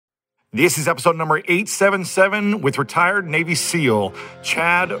This is episode number 877 with retired Navy SEAL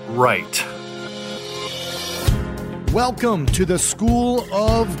Chad Wright. Welcome to the School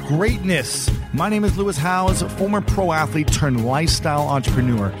of Greatness. My name is Lewis Howes, former pro athlete turned lifestyle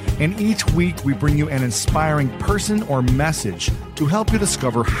entrepreneur, and each week we bring you an inspiring person or message to help you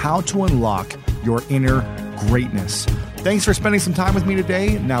discover how to unlock your inner greatness. Thanks for spending some time with me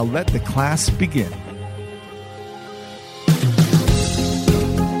today. Now let the class begin.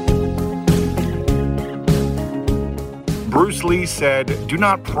 Bruce Lee said, "Do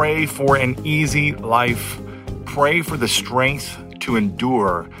not pray for an easy life. Pray for the strength to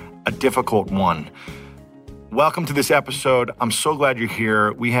endure a difficult one." Welcome to this episode. I'm so glad you're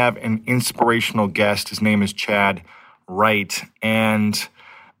here. We have an inspirational guest. His name is Chad Wright. And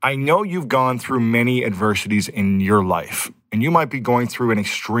I know you've gone through many adversities in your life, and you might be going through an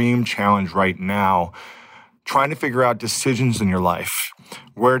extreme challenge right now, trying to figure out decisions in your life,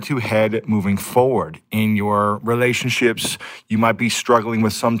 where to head moving forward. In your relationships, you might be struggling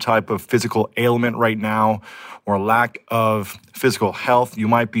with some type of physical ailment right now or lack of physical health. You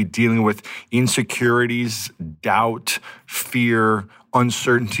might be dealing with insecurities, doubt, fear,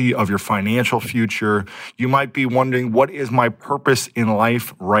 uncertainty of your financial future. You might be wondering, what is my purpose in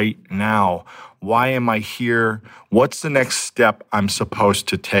life right now? Why am I here? What's the next step I'm supposed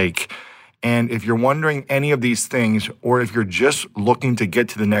to take? And if you're wondering any of these things, or if you're just looking to get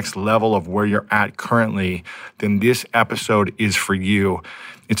to the next level of where you're at currently, then this episode is for you.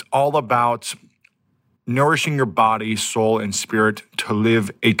 It's all about nourishing your body, soul, and spirit to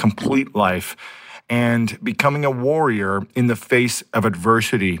live a complete life and becoming a warrior in the face of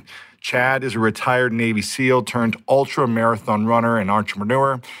adversity. Chad is a retired Navy SEAL turned ultra marathon runner and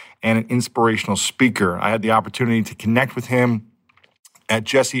entrepreneur and an inspirational speaker. I had the opportunity to connect with him at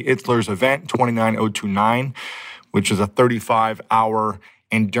Jesse Itzler's event, 29029, which is a 35-hour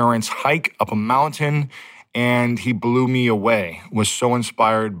endurance hike up a mountain, and he blew me away. Was so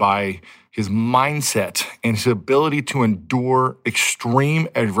inspired by his mindset and his ability to endure extreme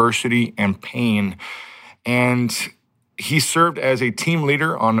adversity and pain. And he served as a team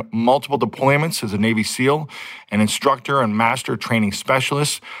leader on multiple deployments as a Navy SEAL, an instructor and master training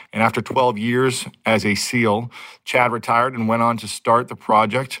specialist. And after 12 years as a SEAL, Chad retired and went on to start the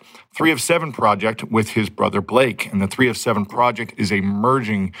project, 3 of 7 project, with his brother Blake. And the 3 of 7 project is a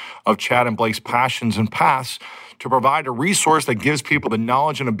merging of Chad and Blake's passions and paths to provide a resource that gives people the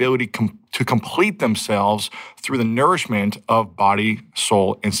knowledge and ability to complete themselves through the nourishment of body,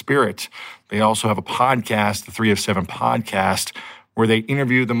 soul, and spirit. They also have a podcast, the 3 of 7 podcast, where they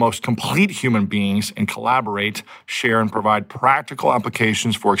interview the most complete human beings and collaborate, share, and provide practical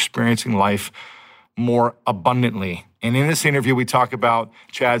applications for experiencing life more abundantly. And in this interview, we talk about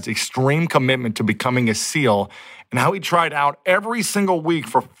Chad's extreme commitment to becoming a SEAL and how he tried out every single week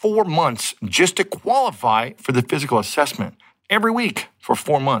for 4 months just to qualify for the physical assessment. Every week for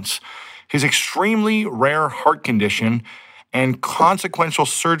 4 months. His extremely rare heart condition and consequential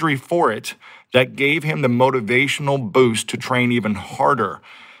surgery for it that gave him the motivational boost to train even harder.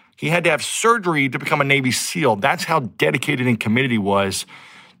 He had to have surgery to become a Navy SEAL. That's how dedicated and committed he was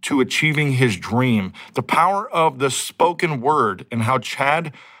to achieving his dream. The power of the spoken word and how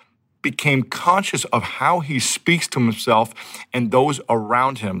Chad became conscious of how he speaks to himself and those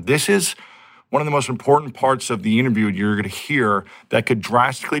around him. This is one of the most important parts of the interview you're going to hear that could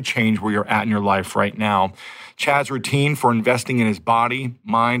drastically change where you're at in your life right now. Chad's routine for investing in his body,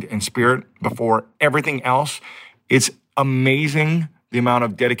 mind, and spirit before everything else. It's amazing the amount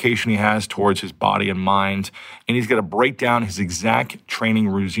of dedication he has towards his body and mind. And he's going to break down his exact training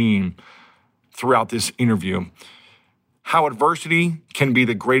routine throughout this interview. How adversity can be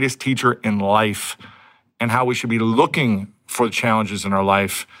the greatest teacher in life, and how we should be looking for the challenges in our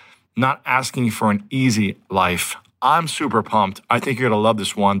life, not asking for an easy life. I'm super pumped. I think you're going to love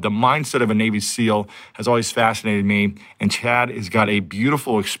this one. The mindset of a Navy SEAL has always fascinated me, and Chad has got a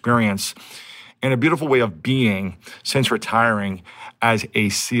beautiful experience and a beautiful way of being since retiring as a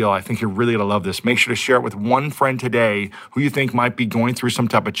SEAL. I think you're really going to love this. Make sure to share it with one friend today who you think might be going through some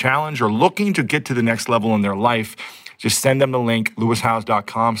type of challenge or looking to get to the next level in their life. Just send them the link,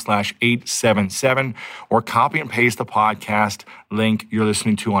 lewishowes.com/877, or copy and paste the podcast link you're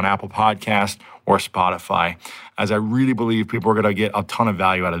listening to on Apple Podcast or Spotify, as I really believe people are going to get a ton of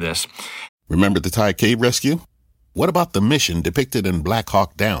value out of this. Remember the Thai cave rescue? What about the mission depicted in Black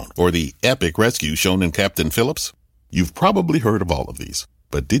Hawk Down, or the epic rescue shown in Captain Phillips? You've probably heard of all of these,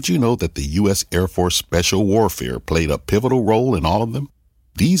 but did you know that the U.S. Air Force Special Warfare played a pivotal role in all of them?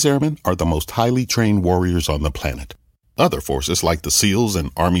 These airmen are the most highly trained warriors on the planet. Other forces like the SEALs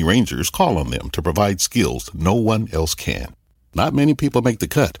and Army Rangers call on them to provide skills no one else can. Not many people make the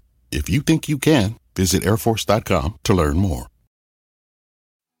cut, If you think you can, visit airforce.com to learn more.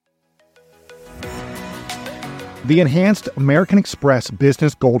 The Enhanced American Express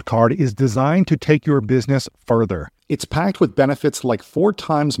Business Gold Card is designed to take your business further. It's packed with benefits like 4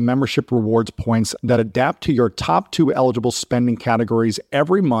 times membership rewards points that adapt to your top 2 eligible spending categories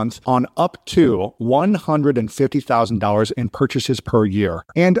every month on up to $150,000 in purchases per year,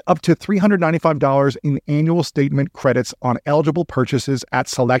 and up to $395 in annual statement credits on eligible purchases at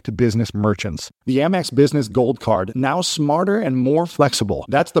select business merchants. The Amex Business Gold Card, now smarter and more flexible.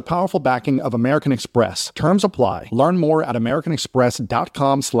 That's the powerful backing of American Express. Terms apply. Learn more at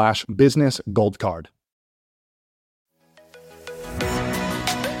americanexpress.com/business gold card.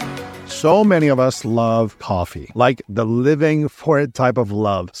 So many of us love coffee, like the living for it type of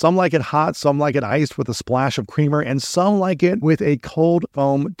love. Some like it hot, some like it iced with a splash of creamer, and some like it with a cold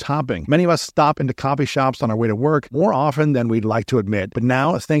foam topping. Many of us stop into coffee shops on our way to work more often than we'd like to admit. But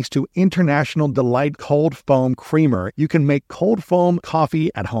now, thanks to International Delight Cold Foam Creamer, you can make cold foam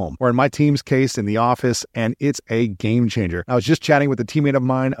coffee at home, or in my team's case, in the office, and it's a game changer. I was just chatting with a teammate of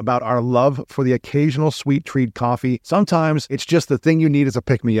mine about our love for the occasional sweet treat coffee. Sometimes it's just the thing you need as a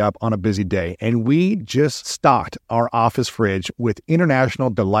pick-me-up on a busy day, and we just stocked our office fridge with International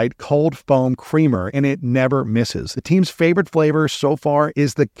Delight Cold Foam Creamer, and it never misses. The team's favorite flavor so far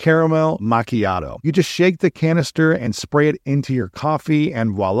is the caramel macchiato. You just shake the canister and spray it into your coffee,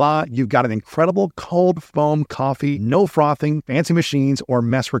 and voila, you've got an incredible cold foam coffee. No frothing, fancy machines, or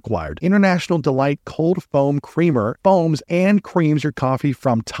mess required. International Delight Cold Foam Creamer foams and creams your coffee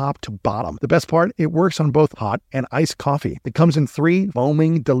from top to bottom. The best part, it works on both hot and iced coffee. It comes in 3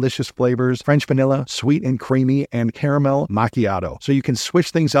 foaming, delicious flavors: French vanilla, sweet and creamy, and caramel macchiato. So you can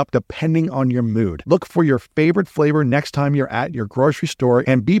switch things up depending on your mood. Look for your favorite flavor next time you're at your grocery store,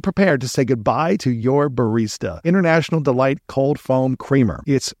 and be prepared to say goodbye to your barista. International Delight Cold Foam Creamer.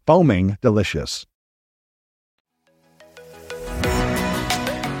 It's foaming delicious.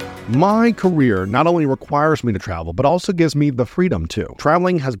 My career not only requires me to travel, but also gives me the freedom to.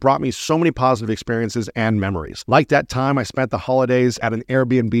 Traveling has brought me so many positive experiences and memories. Like that time I spent the holidays at an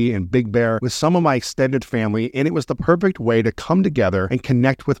Airbnb in Big Bear with some of my extended family, and it was the perfect way to come together and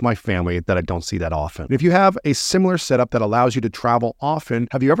connect with my family that I don't see that often. If you have a similar setup that allows you to travel often,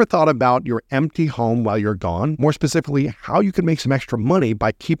 have you ever thought about your empty home while you're gone? More specifically, how you can make some extra money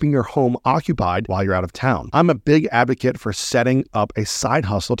by keeping your home occupied while you're out of town. I'm a big advocate for setting up a side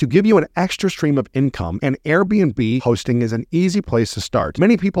hustle to give you an extra stream of income, and Airbnb hosting is an easy place to start.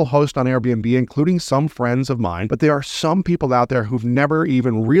 Many people host on Airbnb, including some friends of mine, but there are some people out there who've never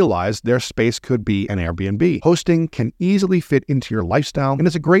even realized their space could be an Airbnb. Hosting can easily fit into your lifestyle, and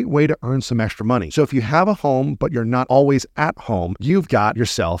it's a great way to earn some extra money. So if you have a home, but you're not always at home, you've got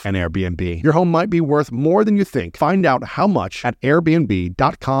yourself an Airbnb. Your home might be worth more than you think. Find out how much at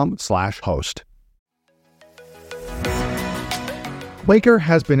airbnb.com/host. Quaker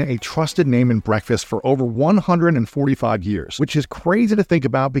has been a trusted name in breakfast for over 145 years, which is crazy to think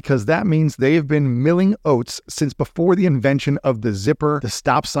about because that means they have been milling oats since before the invention of the zipper, the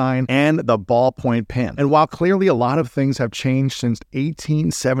stop sign, and the ballpoint pen. And while clearly a lot of things have changed since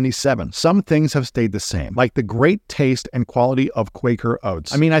 1877, some things have stayed the same, like the great taste and quality of Quaker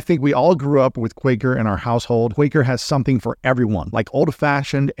oats. I mean, I think we all grew up with Quaker in our household. Quaker has something for everyone, like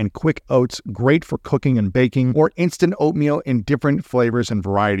old-fashioned and quick oats, great for cooking and baking, or instant oatmeal in different flavors and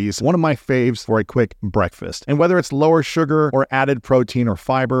varieties, one of my faves for a quick breakfast. And whether it's lower sugar or added protein or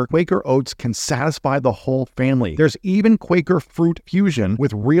fiber, Quaker oats can satisfy the whole family. There's even Quaker fruit fusion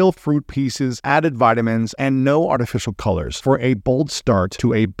with real fruit pieces, added vitamins, and no artificial colors for a bold start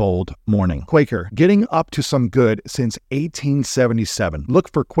to a bold morning. Quaker, getting up to some good since 1877. Look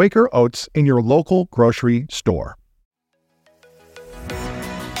for Quaker oats in your local grocery store.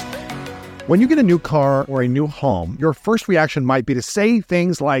 When you get a new car or a new home, your first reaction might be to say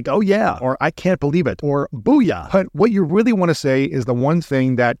things like, "Oh yeah," or "I can't believe it," or "Booyah." But what you really want to say is the one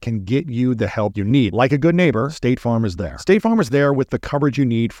thing that can get you the help you need. Like a good neighbor, State Farm is there. State Farm is there with the coverage you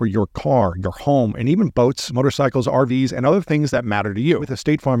need for your car, your home, and even boats, motorcycles, RVs, and other things that matter to you. With a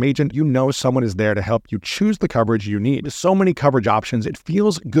State Farm agent, you know someone is there to help you choose the coverage you need. With so many coverage options, it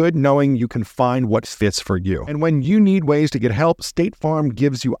feels good knowing you can find what fits for you. And when you need ways to get help, State Farm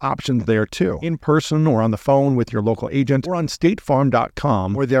gives you options there too. In person or on the phone with your local agent or on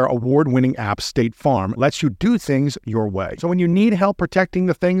statefarm.com, where their award-winning app State Farm lets you do things your way. So when you need help protecting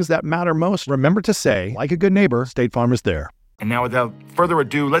the things that matter most, remember to say, like a good neighbor, State Farm is there. And now without further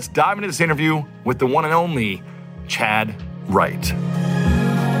ado, let's dive into this interview with the one and only Chad Wright.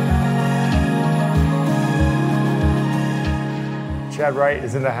 Chad Wright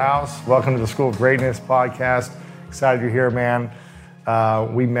is in the house. Welcome to the School of Greatness podcast. Excited you're here, man.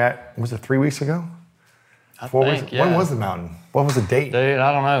 We met, was it 3 weeks ago? I think, yeah. When was the mountain? What was the date? Dude,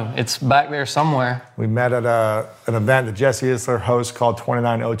 I don't know. It's back there somewhere. We met at an event that Jesse Isler hosts called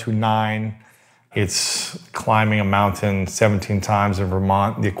 29029. It's climbing a mountain 17 times in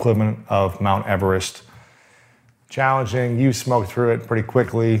Vermont, the equivalent of Mount Everest. Challenging. You smoked through it pretty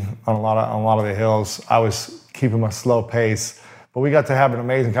quickly on a lot of the hills. I was keeping a slow pace, but we got to have an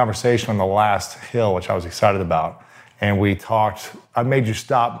amazing conversation on the last hill, which I was excited about. And we talked. I made you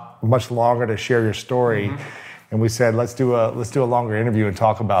stop much longer to share your story, and we said let's do a longer interview and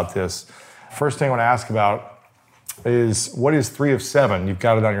talk about this. First thing I want to ask about is what is 3 of 7? You've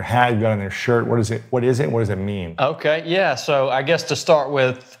got it on your hat, you've got it on your shirt. What is it? What does it mean? Okay, yeah. So I guess to start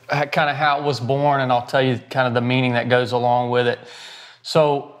with kind of how it was born, and I'll tell you kind of the meaning that goes along with it.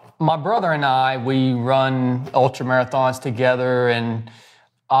 So my brother and I, we run ultra marathons together, and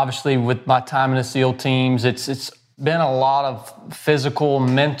obviously with my time in the SEAL teams, it's been a lot of physical,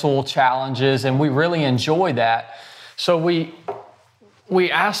 mental challenges, and we really enjoy that. So we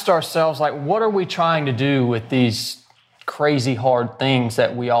asked ourselves, like, what are we trying to do with these crazy hard things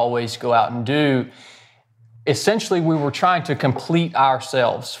that we always go out and do? Essentially, we were trying to complete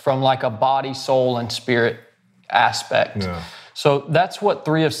ourselves from like a body, soul, and spirit aspect. Yeah. So that's what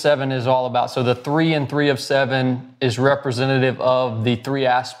 3 of 7 is all about. So the 3 in 3 of 7 is representative of the 3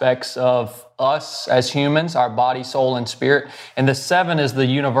 aspects of us as humans, our body, soul, and spirit. And the 7 is the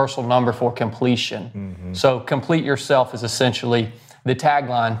universal number for completion. Mm-hmm. So complete yourself is essentially the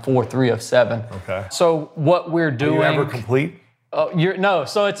tagline for 3 of 7. Okay. So what we're doing. Are you ever complete? No.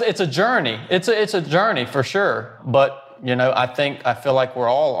 So it's a journey. It's a journey for sure. But I feel like we're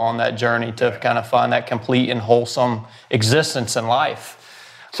all on that journey to kind of find that complete and wholesome existence in life.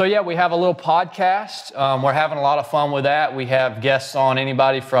 So yeah, we have a little podcast. We're having a lot of fun with that. We have guests on,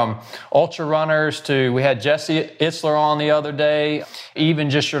 anybody from ultra runners to, we had Jesse Isler on the other day, even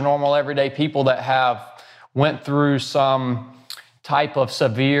just your normal everyday people that have went through some type of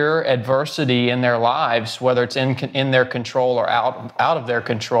severe adversity in their lives, whether it's in their control or out of their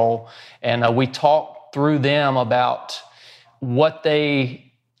control. And we talk through them about what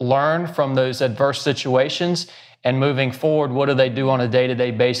they learned from those adverse situations, and moving forward, what do they do on a day-to-day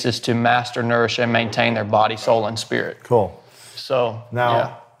basis to master, nourish, and maintain their body, soul, and spirit. Cool. So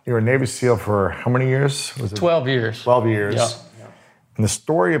now, you were a Navy SEAL for how many years? Was it 12 years. 12 years. Yeah. And the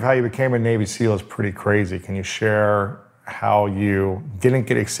story of how you became a Navy SEAL is pretty crazy. Can you share how you didn't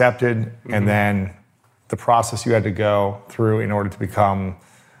get accepted, and then the process you had to go through in order to become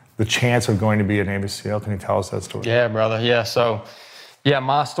the chance of going to be a Navy SEAL? Can you tell us that story? Yeah, brother. Yeah. So,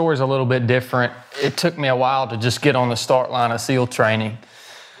 my story's a little bit different. It took me a while to just get on the start line of SEAL training.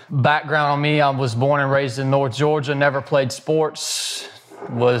 Background on me, I was born and raised in North Georgia, never played sports,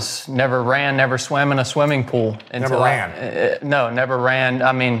 never ran, never swam in a swimming pool. Never ran? No, never ran.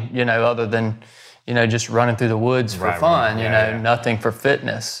 I mean, other than, just running through the woods for fun, nothing for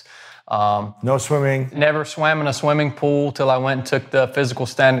fitness. No swimming? Never swam in a swimming pool till I went and took the physical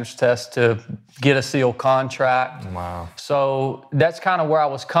standards test to get a SEAL contract. Wow. So that's kind of where I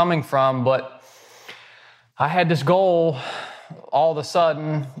was coming from, but I had this goal all of a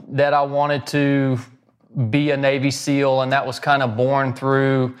sudden that I wanted to be a Navy SEAL, and that was kind of born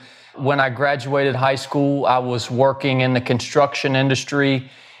through when I graduated high school. I was working in the construction industry,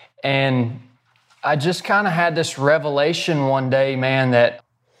 and I just kind of had this revelation one day, man, that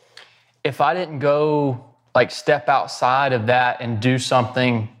if I didn't go step outside of that and do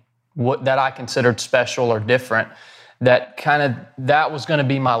something that I considered special or different, that was going to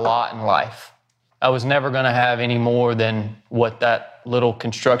be my lot in life. I was never going to have any more than what that little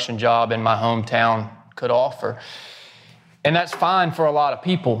construction job in my hometown could offer. And that's fine for a lot of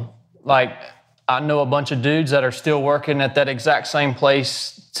people. I know a bunch of dudes that are still working at that exact same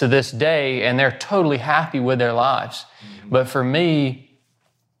place to this day, and they're totally happy with their lives. But for me,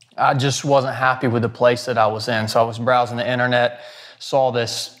 I just wasn't happy with the place that I was in. So I was browsing the internet, saw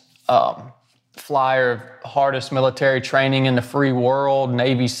this flyer of hardest military training in the free world,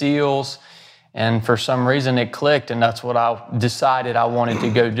 Navy SEALs, and for some reason it clicked, and that's what I decided I wanted to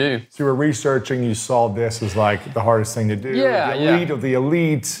go do. So you were researching, you saw this as the hardest thing to do. Yeah, the elite of the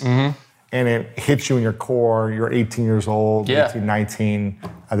elite, and it hits you in your core. You're 18 years old, 18, 19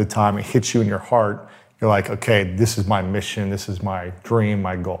 at the time. It hits you in your heart. You're like, okay, this is my mission. This is my dream,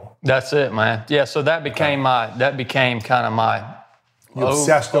 my goal. That's it, man. Yeah, so that became kind of my you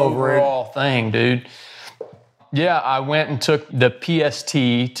obsessed over overall thing, dude. Yeah, I went and took the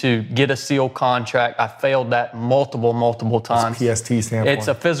PST to get a SEAL contract. I failed that multiple times. What's PST stand for? It's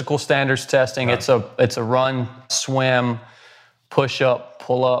a physical standards testing. Right. It's a run, swim, push up,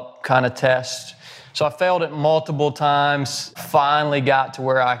 pull up kind of test. So I failed it multiple times, finally got to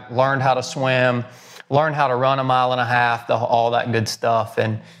where I learned how to swim, learned how to run a mile and a half, all that good stuff.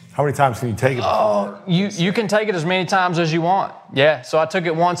 And how many times can you take it? Oh, you can take it as many times as you want. Yeah, so I took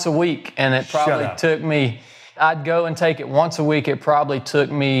it once a week, and it probably took me, I'd go and take it once a week. It probably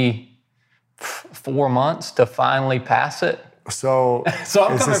took me 4 months to finally pass it. So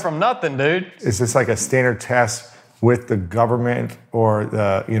I'm coming from nothing, dude. Is this like a standard test with the government or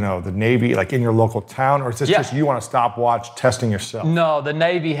the Navy, like in your local town, or is this just you want a stopwatch testing yourself? No, the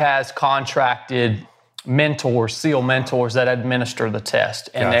Navy has contracted mentors, SEAL mentors that administer the test,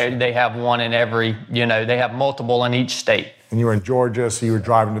 and Gotcha. they have one in every, they have multiple in each state. And you were in Georgia, so you were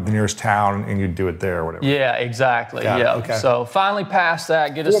driving to the nearest town and you'd do it there or whatever. Yeah, exactly. Okay. So finally passed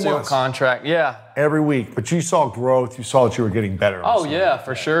that, get a 4 SEAL months. contract. Yeah. Every week, but you saw growth. You saw that you were getting better. Oh yeah,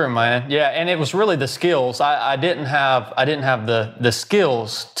 for sure, man. Yeah, and it was really the skills. I didn't have the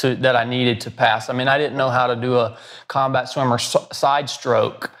skills that I needed to pass. I mean, I didn't know how to do a combat swimmer side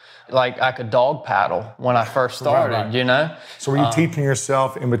stroke. Like I could dog paddle when I first started, right. So were you teaching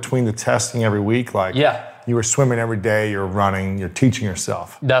yourself in between the testing every week? Like you were swimming every day, you're running, you're teaching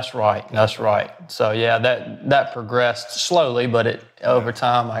yourself. That's right. So yeah, that progressed slowly, but over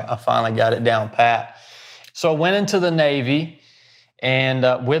time I finally got it down pat. So I went into the Navy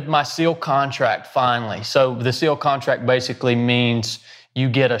and with my SEAL contract finally. So the SEAL contract basically means you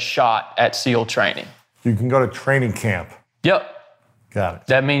get a shot at SEAL training. You can go to training camp. Yep. Got it.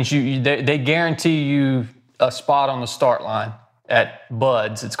 That means they guarantee you a spot on the start line at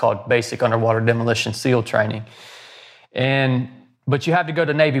BUDS. It's called Basic Underwater Demolition SEAL Training. But you have to go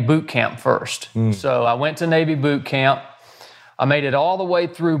to Navy boot camp first. So I went to Navy boot camp. I made it all the way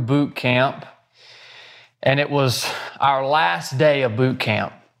through boot camp. And it was our last day of boot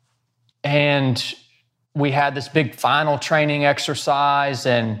camp. And we had this big final training exercise,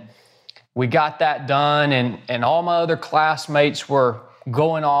 and we got that done, and all my other classmates were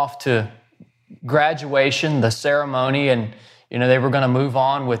going off to graduation, the ceremony, and they were going to move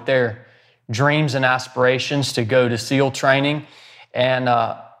on with their dreams and aspirations to go to SEAL training. And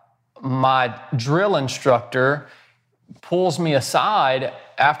my drill instructor pulls me aside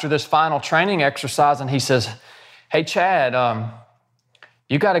after this final training exercise, and he says, "Hey, Chad,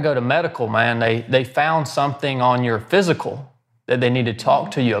 you got to go to medical, man. They found something on your physical that they need to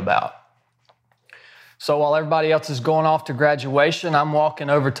talk to you about." So while everybody else is going off to graduation, I'm walking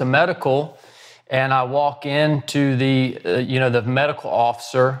over to medical, and I walk into the medical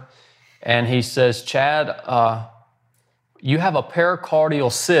officer, and he says, "Chad, you have a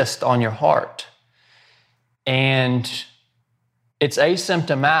pericardial cyst on your heart, and it's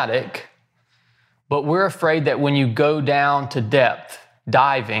asymptomatic, but we're afraid that when you go down to depth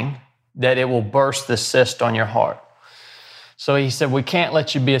diving, that it will burst the cyst on your heart." So he said, "We can't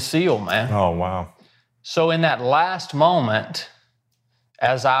let you be a SEAL, man." Oh, wow. So in that last moment,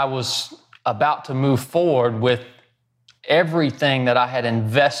 as I was about to move forward with everything that I had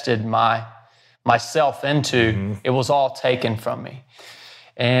invested myself into, it was all taken from me.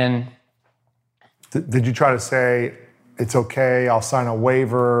 And did you try to say, "It's okay, I'll sign a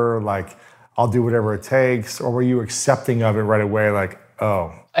waiver, like I'll do whatever it takes," or were you accepting of it right away, like,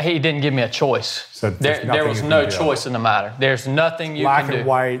 oh? He didn't give me a choice. So there was no choice in the matter. There's nothing you can do. Black and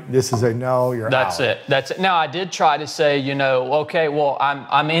white, this is a no, you're out. That's it. Now, I did try to say, okay, well,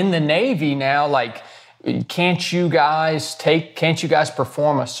 I'm in the Navy now, like, can't you guys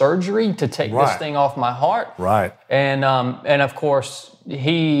perform a surgery to take this thing off my heart? Right. And of course,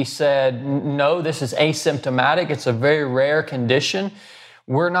 he said, "No, this is asymptomatic. It's a very rare condition.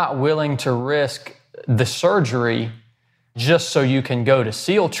 We're not willing to risk the surgery just so you can go to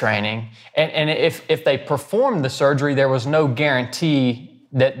SEAL training." And if they performed the surgery, there was no guarantee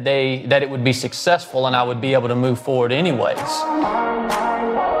that it would be successful and I would be able to move forward anyways.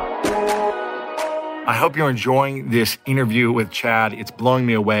 I hope you're enjoying this interview with Chad. It's blowing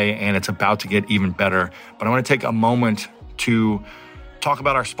me away, and it's about to get even better. But I want to take a moment to talk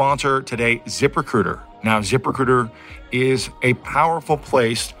about our sponsor today, ZipRecruiter. Now, ZipRecruiter is a powerful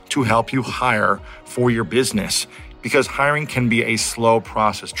place to help you hire for your business, because hiring can be a slow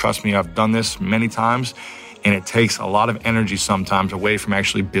process. Trust me, I've done this many times, and it takes a lot of energy sometimes away from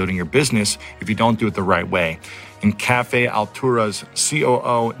actually building your business if you don't do it the right way. And Cafe Altura's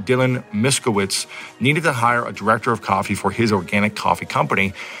COO, Dylan Miskowitz, needed to hire a director of coffee for his organic coffee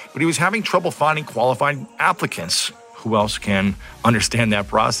company, but he was having trouble finding qualified applicants. Who else can understand that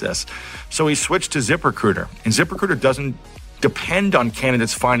process? So he switched to ZipRecruiter, and ZipRecruiter doesn't depend on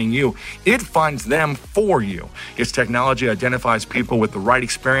candidates finding you. It finds them for you. Its technology identifies people with the right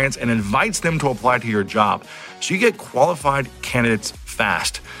experience and invites them to apply to your job. So you get qualified candidates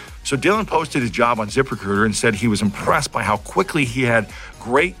fast. So Dylan posted his job on ZipRecruiter and said he was impressed by how quickly he had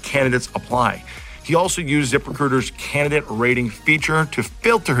great candidates apply. He also used ZipRecruiter's candidate rating feature to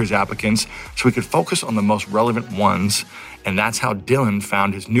filter his applicants so he could focus on the most relevant ones. And that's how Dylan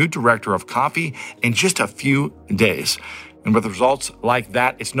found his new director of coffee in just a few days. And with results like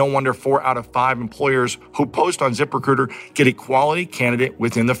that, it's no wonder 4 out of 5 employers who post on ZipRecruiter get a quality candidate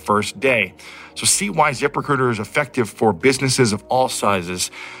within the first day. So see why ZipRecruiter is effective for businesses of all sizes.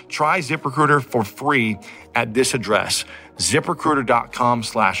 Try ZipRecruiter for free at this address,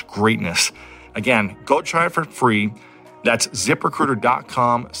 ZipRecruiter.com/greatness. Again, go try it for free. That's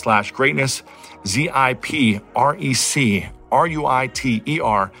ZipRecruiter.com/greatness,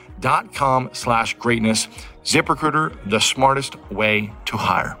 ZipRecruiter.com/greatness. ZipRecruiter, the smartest way to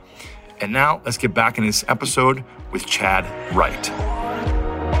hire. And now let's get back in this episode with Chad Wright.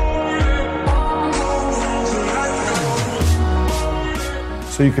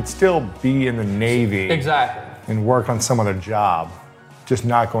 So you could still be in the Navy. Exactly. And work on some other job, just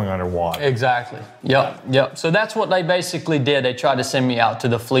not going underwater. Exactly. Yep. So that's what they basically did. They tried to send me out to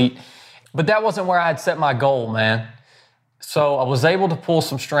the fleet. But that wasn't where I had set my goal, man. So I was able to pull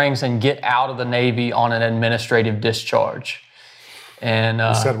some strings and get out of the Navy on an administrative discharge. And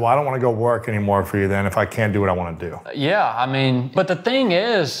you said, well, I don't want to go work anymore for you then if I can't do what I want to do. Yeah, I mean, but the thing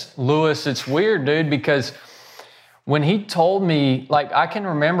is, Lewis, it's weird, dude, because when he told me, like, I can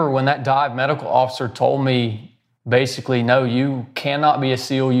remember when that dive medical officer told me, basically, no, you cannot be a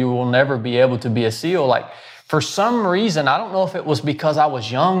SEAL. You will never be able to be a SEAL. Like, for some reason, I don't know if it was because I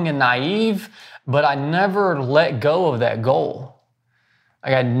was young and naive, but I never let go of that goal.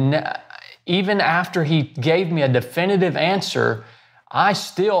 Like, even after he gave me a definitive answer, I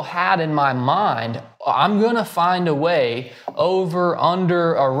still had in my mind, I'm going to find a way over,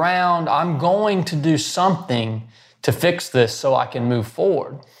 under, around. I'm going to do something to fix this so I can move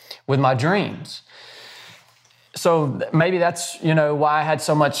forward with my dreams. So maybe that's, why I had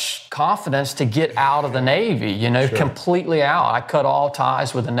so much confidence to get out of the Navy, sure. Completely out. I cut all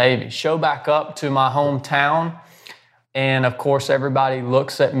ties with the Navy. Show back up to my hometown. And of course, everybody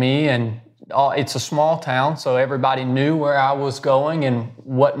looks at me and it's a small town. So everybody knew where I was going and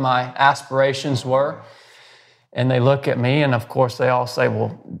what my aspirations were. And they look at me and of course they all say,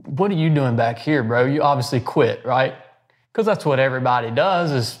 well, what are you doing back here, bro? You obviously quit, right? Because that's what everybody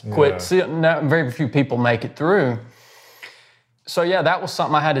does is quit. Yeah. Very few people make it through. So yeah, that was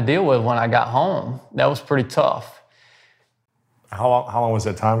something I had to deal with when I got home. That was pretty tough. How long was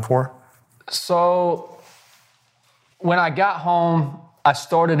that time for? So when I got home, I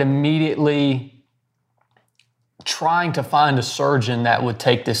started immediately trying to find a surgeon that would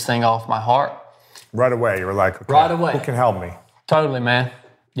take this thing off my heart. Right away, you were like, okay, right away. Who can help me? Totally, man.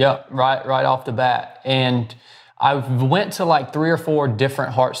 Yep, right off the bat. And I went to like 3 or 4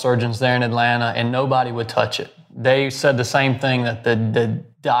 different heart surgeons there in Atlanta, and nobody would touch it. They said the same thing that the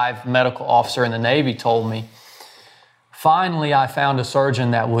dive medical officer in the Navy told me. Finally, I found a surgeon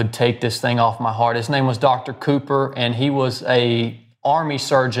that would take this thing off my heart. His name was Dr. Cooper, and he was a Army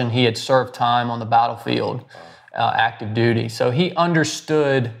surgeon. He had served time on the battlefield, active duty. So he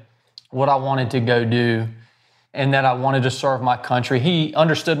understood what I wanted to go do and that I wanted to serve my country. He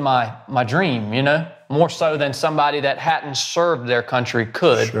understood my dream, more so than somebody that hadn't served their country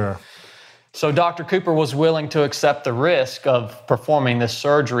could. Sure. So Dr. Cooper was willing to accept the risk of performing this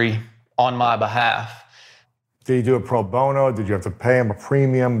surgery on my behalf. Did you do it pro bono? Did you have to pay him a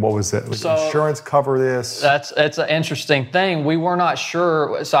premium? What was it? Did insurance cover this? It's an interesting thing. We were not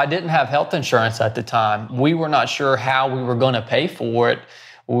sure. So I didn't have health insurance at the time. We were not sure how we were going to pay for it.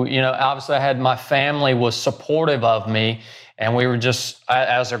 Obviously I had my family was supportive of me, and we were just,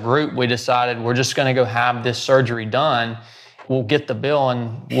 as a group, we decided we're just going to go have this surgery done. We'll get the bill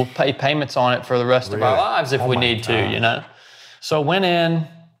and we'll pay payments on it for the rest of our lives if we need to, So went in,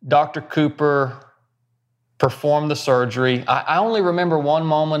 Dr. Cooper performed the surgery. I only remember one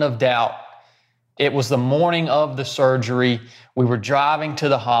moment of doubt. It was the morning of the surgery. We were driving to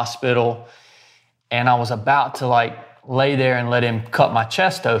the hospital, and I was about to lay there and let him cut my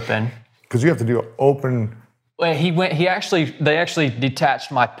chest open. Because you have to do open. Well, they actually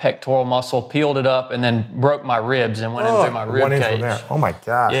detached my pectoral muscle, peeled it up, and then broke my ribs and went in through my rib cage. From there. Oh my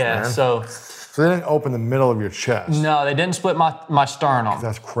gosh, yeah, man. So they didn't open the middle of your chest. No, they didn't split my sternum.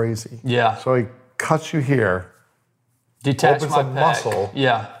 That's crazy. Yeah. So he cuts you here, detached opens my the pec. muscle,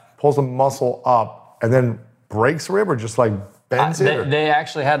 pulls the muscle up, and then breaks the rib, or just bends it? They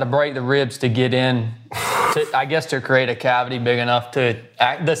actually had to break the ribs to get in, to create a cavity big enough to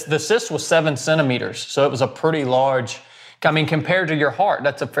act. The cyst was 7 centimeters, so it was a pretty large. Compared to your heart,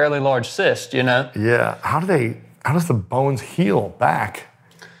 that's a fairly large cyst, Yeah. How does the bones heal back?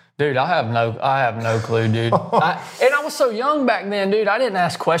 Dude, I have no clue, dude. And I was so young back then, dude. I didn't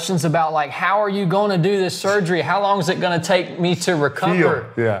ask questions about like, how are you going to do this surgery? How long is it going to take me to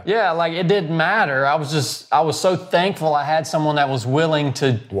recover? Yeah, like it didn't matter. I was so thankful I had someone that was willing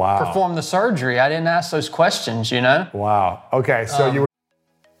to perform the surgery. I didn't ask those questions, you know? Wow. Okay, so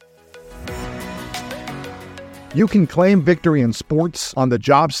You can claim victory in sports, on the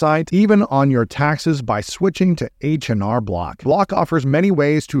job site, even on your taxes by switching to H&R Block. Block offers many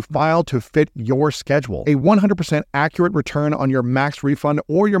ways to file to fit your schedule. A 100% accurate return on your max refund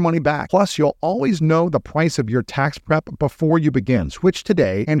or your money back. Plus, you'll always know the price of your tax prep before you begin. Switch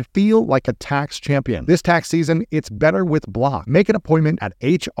today and feel like a tax champion. This tax season, it's better with Block. Make an appointment at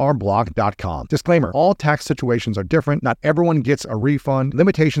hrblock.com. Disclaimer, all tax situations are different. Not everyone gets a refund.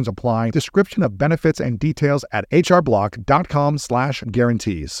 Limitations apply. Description of benefits and details at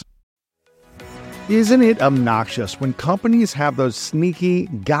hrblock.com/guarantees. Isn't it obnoxious when companies have those sneaky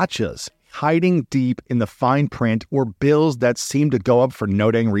gotchas hiding deep in the fine print or bills that seem to go up for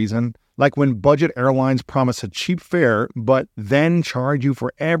no dang reason? Like when budget airlines promise a cheap fare, but then charge you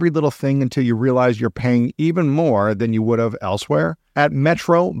for every little thing until you realize you're paying even more than you would have elsewhere? At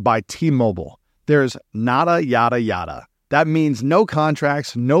Metro by T-Mobile, there's nada yada yada. That means no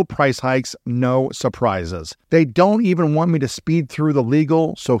contracts, no price hikes, no surprises. They don't even want me to speed through the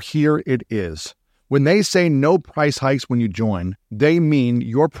legal, so here it is. When they say no price hikes when you join, they mean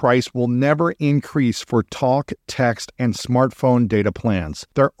your price will never increase for talk, text, and smartphone data plans.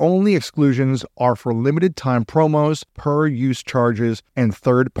 Their only exclusions are for limited time promos, per-use charges, and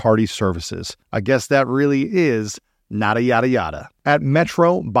third-party services. I guess that really is nada yada yada. At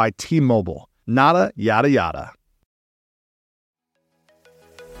Metro by T-Mobile, nada yada yada.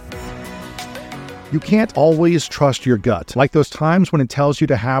 You can't always trust your gut, like those times when it tells you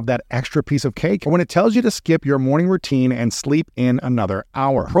to have that extra piece of cake or when it tells you to skip your morning routine and sleep in another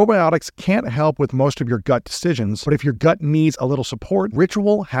hour. Probiotics can't help with most of your gut decisions, but if your gut needs a little support,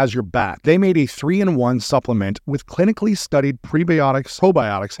 Ritual has your back. They made a 3-in-1 supplement with clinically studied prebiotics,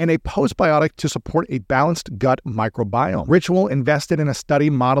 probiotics, and a postbiotic to support a balanced gut microbiome. Ritual invested in a study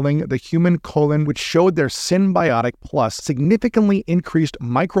modeling the human colon, which showed their Synbiotic Plus significantly increased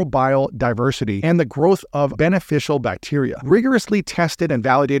microbial diversity and the growth of beneficial bacteria. Rigorously tested and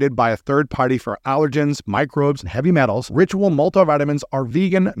validated by a third party for allergens, microbes, and heavy metals, Ritual multivitamins are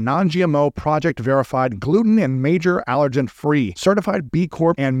vegan, non-GMO, project verified, gluten and major allergen free, certified B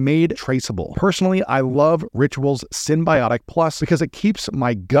Corp, and made traceable. Personally, I love Ritual's Synbiotic Plus because it keeps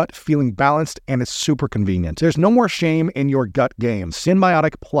my gut feeling balanced and it's super convenient. There's no more shame in your gut game.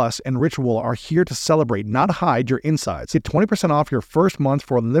 Synbiotic Plus and Ritual are here to celebrate, not hide your insides. Get 20% off your first month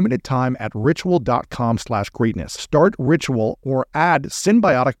for a limited time at ritual.com/greatness. Start Ritual or add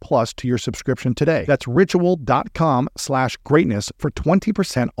Synbiotic Plus to your subscription today. That's ritual.com/greatness for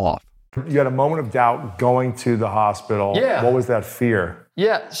 20% off. You had a moment of doubt going to the hospital. Yeah. What was that fear?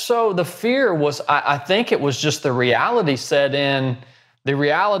 Yeah, so the fear was, I think it was just the reality set in, the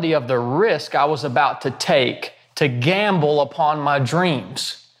reality of the risk I was about to take to gamble upon my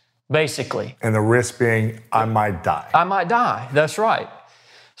dreams, basically. And the risk being, I might die. I might die, that's right.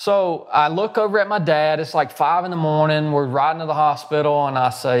 So I look over at my dad. It's like 5 a.m. We're riding to the hospital, and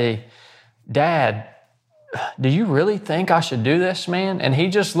I say, Dad, do you really think I should do this, man? And he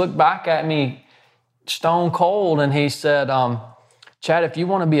just looked back at me stone cold, and he said, Chad, if you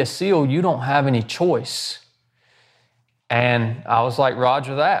want to be a SEAL, you don't have any choice. And I was like,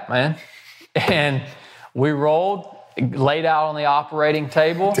 Roger that, man. And we rolled, laid out on the operating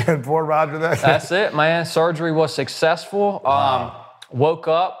table. And poor Roger that. That's it, man. Surgery was successful. Wow. Woke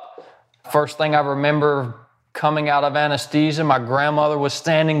up, first thing I remember coming out of anesthesia, my grandmother was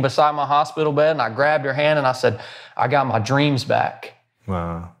standing beside my hospital bed, and I grabbed her hand and I said, I got my dreams back.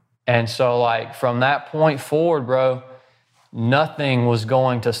 Wow. And so like from that point forward, bro, nothing was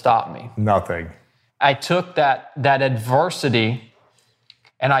going to stop me. Nothing. I took that adversity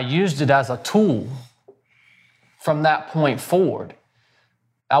and I used it as a tool from that point forward.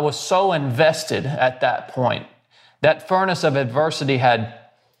 I was so invested at that point. That furnace of adversity had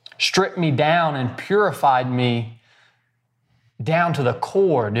stripped me down and purified me down to the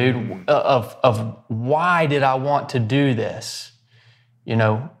core, dude, of why did I want to do this? You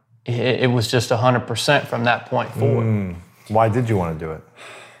know, it was just 100% from that point forward. Why did you want to do it?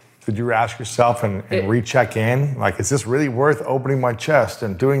 Did you ask yourself and recheck in? Like, is this really worth opening my chest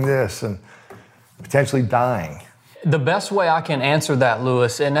and doing this and potentially dying? The best way I can answer that,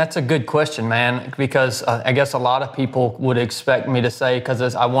 Lewis, and that's a good question, man, because I guess a lot of people would expect me to say,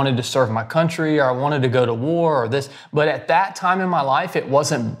 because I wanted to serve my country or I wanted to go to war or this, but at that time in my life, it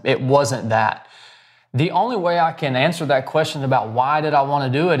wasn't that. The only way I can answer that question about why did I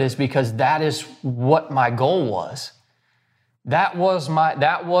want to do it is because that is what my goal was. That was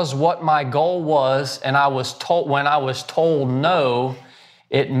what my goal was, and when I was told no,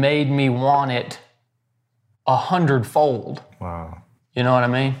 it made me want it 100-fold. Wow. You know what I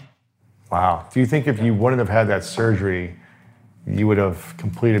mean? Wow. Do you think if you wouldn't have had that surgery, you would have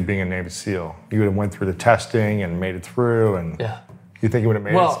completed being a Navy SEAL? You would have went through the testing and made it through, and you think you would have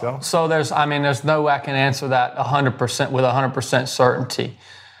made it still? So there's no way I can answer that 100% with 100% certainty.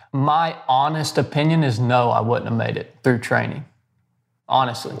 My honest opinion is no, I wouldn't have made it through training.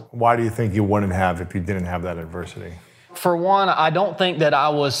 Honestly. Why do you think you wouldn't have if you didn't have that adversity? For one, I don't think that I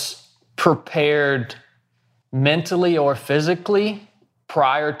was prepared mentally or physically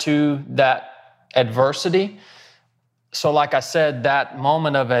prior to that adversity. So like I said, that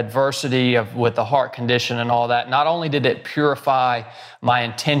moment of adversity with the heart condition and all that, not only did it purify my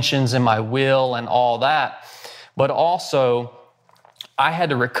intentions and my will and all that, but also I had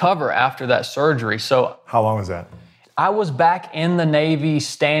to recover after that surgery. So how long was that? I was back in the Navy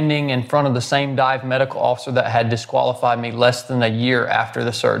standing in front of the same dive medical officer that had disqualified me less than a year after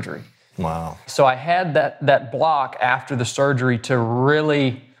the surgery. Wow. So I had that block after the surgery to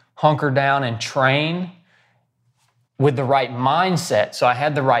really hunker down and train with the right mindset. So I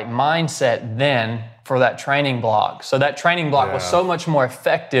had the right mindset then for that training block. So that training block was so much more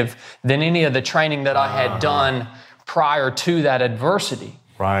effective than any of the training that I had done prior to that adversity.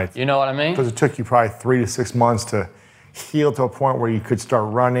 Right. You know what I mean? Because it took you probably 3 to 6 months to heal to a point where you could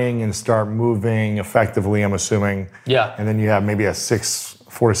start running and start moving effectively, I'm assuming. Yeah. And then you have maybe a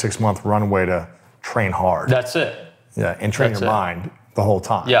 4 to 6 month runway to train hard. That's it. Yeah, and train your mind the whole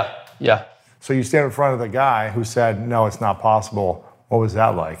time. Yeah, yeah. So you stand in front of the guy who said, no, it's not possible. What was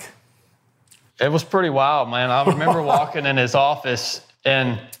that like? It was pretty wild, man. I remember walking in his office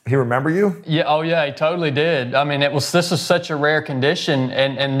and... He remember you? Yeah, oh yeah, he totally did. I mean, this is such a rare condition,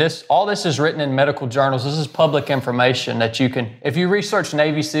 and all this is written in medical journals. This is public information that you can, if you research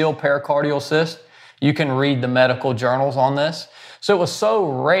Navy SEAL pericardial cyst, you can read the medical journals on this. So it was so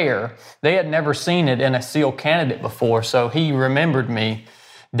rare, they had never seen it in a SEAL candidate before, so he remembered me,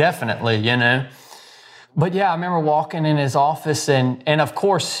 definitely, you know. But yeah, I remember walking in his office, and of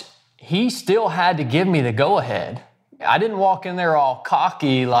course, he still had to give me the go-ahead. I didn't walk in there all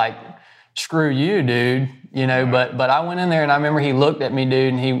cocky like, screw you, dude, you know, but I went in there and I remember he looked at me,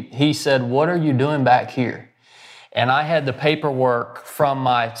 dude, and he said, what are you doing back here? And I had the paperwork from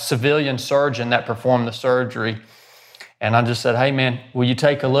my civilian surgeon that performed the surgery. And I just said, hey man, will you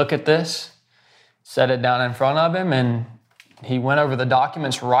take a look at this? Set it down in front of him, and he went over the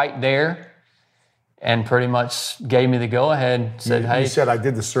documents right there and pretty much gave me the go-ahead. Said, hey. You said, I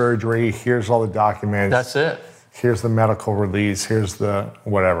did the surgery, here's all the documents. That's it. Here's the medical release, here's the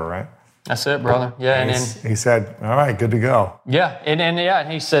whatever, right? That's it, brother. Yeah, and then he said, all right, good to go. Yeah,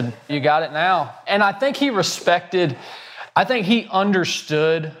 and he said, you got it now. And I think he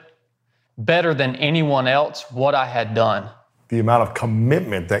understood better than anyone else what I had done. The amount of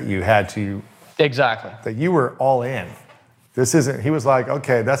commitment that you had to. Exactly. That you were all in. He was like,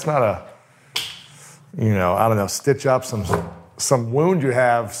 okay, that's not a, I don't know, stitch up some wound you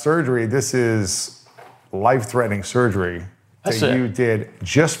have, surgery. This is life-threatening surgery you did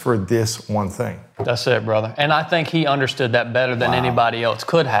just for this one thing. That's it, brother. And I think he understood that better than anybody else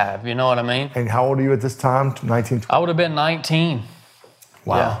could have. You know what I mean? And how old are you at this time? 19? I would have been 19.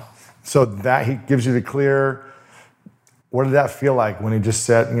 Wow. Yeah. So that he gives you the clear. What did that feel like when he just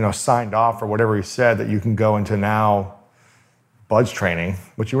said, signed off or whatever he said that you can go into now BUDS training,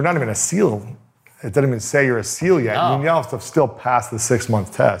 which you were not even a SEAL. It doesn't even say you're a SEAL yet. No. You have to still pass the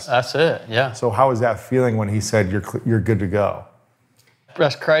 6-month test. That's it, yeah. So how was that feeling when he said you're good to go?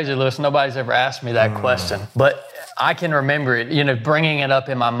 That's crazy, Lewis. Nobody's ever asked me that question. But I can remember it, bringing it up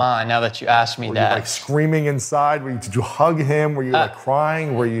in my mind now that you asked me that. Were you like screaming inside? Did you hug him? Were you like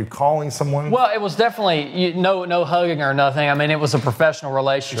crying? Were you calling someone? Well, it was definitely no hugging or nothing. I mean, it was a professional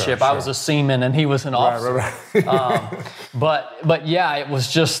relationship. Sure. I was a seaman and he was an officer. Right. But yeah, it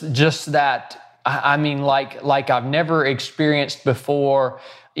was just that. I mean, like I've never experienced before,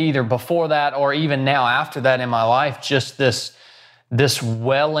 either before that or even now after that in my life, just this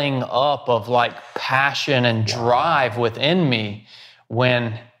welling up of like passion and drive within me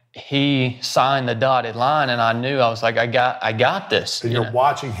when he signed the dotted line, and I knew, I was like, I got this. And you're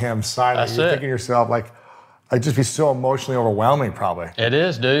watching him sign it. You're thinking to yourself, like, I'd just be so emotionally overwhelming probably. It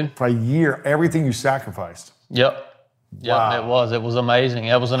is, dude. For a year, everything you sacrificed. Yep. Yeah, wow. It was amazing.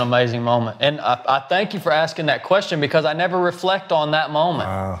 It was an amazing moment. And I thank you for asking that question, because I never reflect on that moment.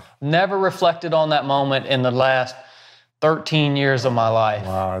 Wow. Never reflected on that moment in the last 13 years of my life.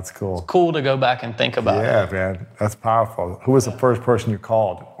 Wow, that's cool. It's cool to go back and think about it. Yeah, man, that's powerful. Who was the first person you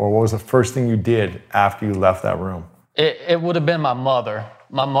called, or what was the first thing you did after you left that room? It would have been my mother.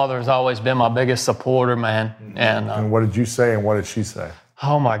 My mother has always been my biggest supporter, man. And what did you say, and what did she say?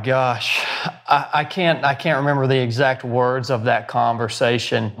 Oh my gosh, I can't remember the exact words of that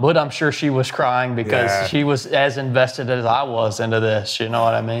conversation, but I'm sure she was crying because she was as invested as I was into this. You know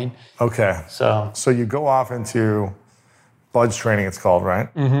what I mean? Okay. So you go off into Bud's training, it's called,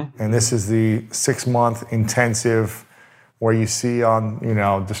 right? Mm-hmm. And this is the 6-month intensive where you see on,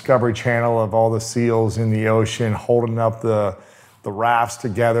 Discovery Channel of all the SEALs in the ocean holding up the rafts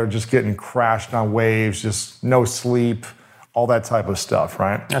together, just getting crashed on waves, just no sleep, all that type of stuff,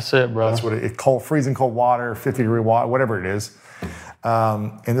 right? That's it, bro. That's what it's cold, freezing cold water, 50-degree water, whatever it is.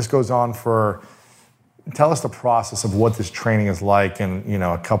 And this goes on tell us the process of what this training is like in,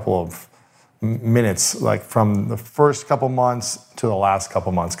 a couple of minutes, like from the first couple months to the last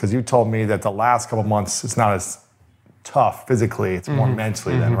couple months. Because you told me that the last couple months, it's not as tough physically, it's more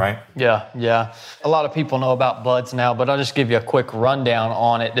mentally then, right? Yeah. A lot of people know about BUDS now, but I'll just give you a quick rundown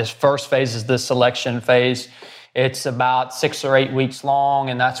on it. This first phase is the selection phase. It's about 6 or 8 weeks long,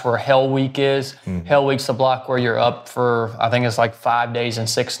 and that's where Hell Week is. Hell Week's a block where you're up for, I think it's like 5 days and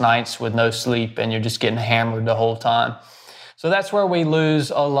 6 nights with no sleep, and you're just getting hammered the whole time. So that's where we lose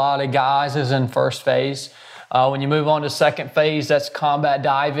a lot of guys, is in first phase. When you move on to second phase, that's combat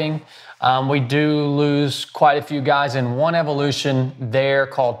diving. We do lose quite a few guys in one evolution there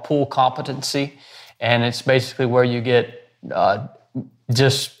called pool competency, and it's basically where you get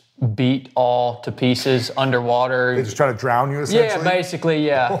just beat all to pieces underwater. They just try to drown you, essentially? Yeah, basically,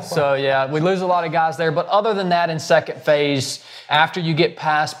 yeah. So, we lose a lot of guys there. But other than that, in second phase, after you get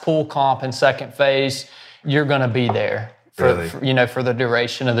past pool comp in second phase, you're going to be there for the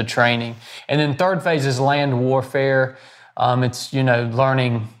duration of the training. And then third phase is land warfare. It's,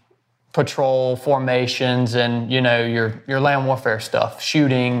 learning patrol formations and, your land warfare stuff,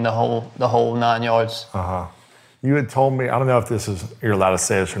 shooting, the whole 9 yards. Uh-huh. You had told me, I don't know if you're allowed to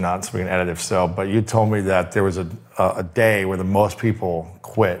say this or not, so we can edit if so, but you told me that there was a day where the most people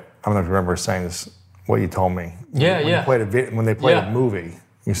quit. I don't know if you remember saying this, what you told me. When they played a movie,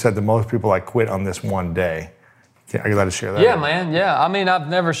 you said the most people quit on this one day. Are you allowed to share that? Yeah, man. Yeah. I mean, I've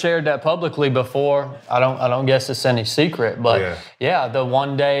never shared that publicly before. I don't guess it's any secret, but the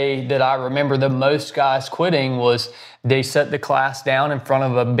one day that I remember the most guys quitting was they set the class down in front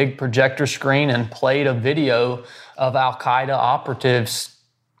of a big projector screen and played a video of Al-Qaeda operatives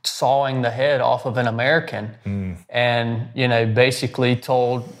sawing the head off of an American. And, basically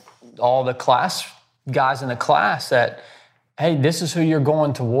told all the class guys in the class that, hey, this is who you're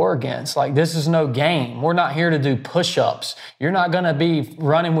going to war against. This is no game. We're not here to do push-ups. You're not going to be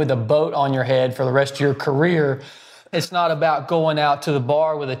running with a boat on your head for the rest of your career. It's not about going out to the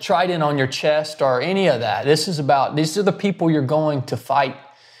bar with a trident on your chest or any of that. These are the people you're going to fight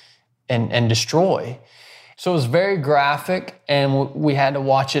and destroy. So it was very graphic, and we had to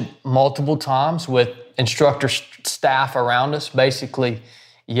watch it multiple times with instructor staff around us basically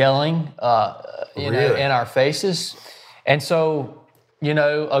yelling in our faces. And so,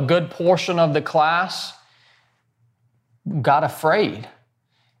 a good portion of the class got afraid.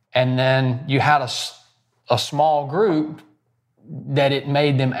 And then you had a small group that it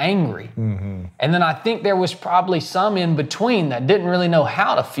made them angry. Mm-hmm. And then I think there was probably some in between that didn't really know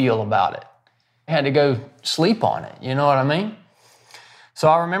how to feel about it. They had to go sleep on it, you know what I mean? So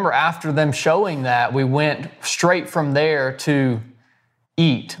I remember after them showing that, we went straight from there to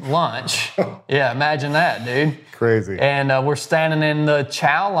eat lunch. Yeah, imagine that, dude. Crazy. And we're standing in the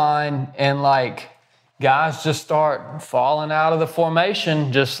chow line, and guys just start falling out of the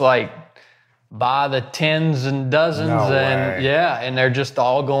formation, just by the tens and dozens. No way. And they're just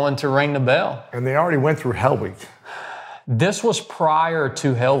all going to ring the bell. And they already went through Hell Week. This was prior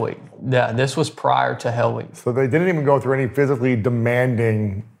to Hell Week. Yeah, this was prior to Hell Week. So they didn't even go through any physically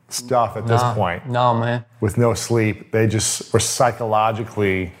demanding stuff at this point. No, man. With no sleep. They just were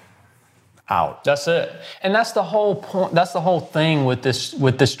psychologically out. That's it. And that's the whole point. That's the whole thing with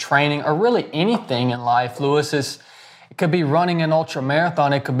this training, or really anything in life, Lewis, is it could be running an ultra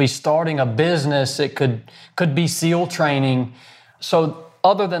marathon, it could be starting a business, it could be SEAL training. So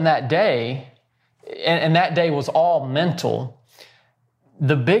other than that day, and that day was all mental,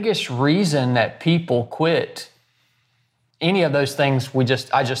 the biggest reason that people quit any of those things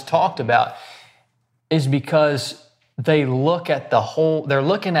I just talked about is because they look at they're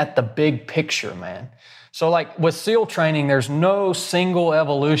looking at the big picture, man. So with SEAL training, there's no single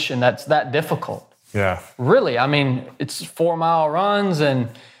evolution that's that difficult. Yeah. Really, I mean, it's 4-mile runs and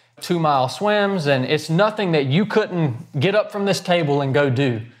 2-mile swims, and it's nothing that you couldn't get up from this table and go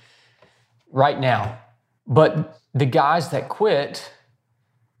do right now. But the guys that quit,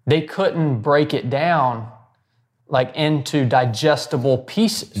 they couldn't break it down like into digestible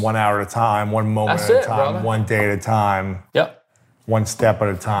pieces. 1 hour at a time, one moment That's at a it, time, brother. one day at a time, Yep. one step at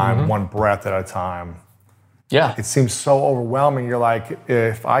a time, one breath at a time. Yeah. It seems so overwhelming. You're like,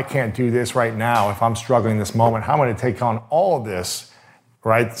 if I can't do this right now, if I'm struggling in this moment, how am I going to take on all of this,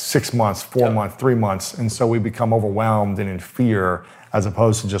 right? 6 months, 4 months, 3 months. And so we become overwhelmed and in fear as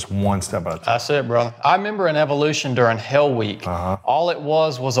opposed to just one step at a time. That's it, brother. I remember an evolution during Hell Week. All it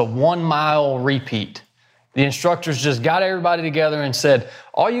was a 1 mile repeat. The instructors just got everybody together and said,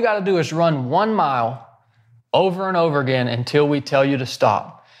 all you got to do is run 1 mile over and over again until we tell you to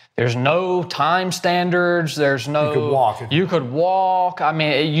stop. There's no time standards. There's no. You could walk. You could walk. I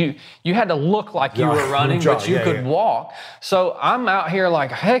mean, you had to look like you were running, but you could walk. So I'm out here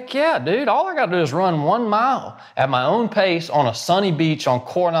like, heck yeah, dude. All I got to do is run 1 mile at my own pace on a sunny beach on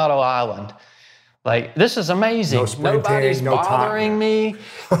Coronado Island. Like, this is amazing. No sprinting, Nobody's no bothering me.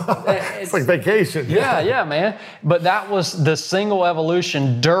 It's like vacation. Yeah, man. But that was the single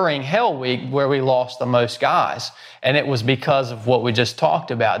evolution during Hell Week where we lost the most guys. And it was because of what we just talked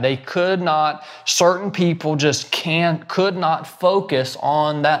about. They could not, certain people just could not focus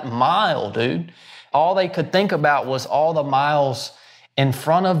on that mile, dude. All they could think about was all the miles in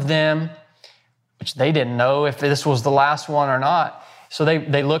front of them, which they didn't know if this was the last one or not. So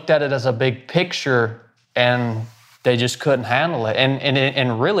they looked at it as a big picture, and they just couldn't handle it.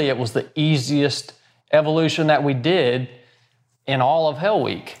 And really, it was the easiest evolution that we did in all of Hell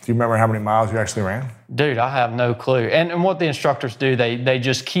Week. Do you remember how many miles you actually ran? Dude, I have no clue. And what the instructors do, they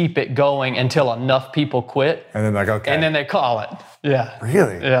just keep it going until enough people quit. And then like, okay. And then they call it. Yeah.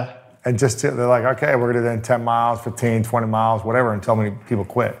 Really? Yeah. And just they're like, okay, we're going to do 10 miles, 15, 20 miles, whatever, until many people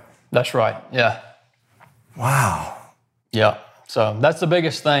quit. That's right. Yeah. Wow. Yeah. So that's the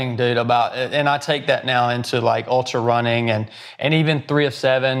biggest thing, dude, about it. And I take that now into like ultra running and even 3 of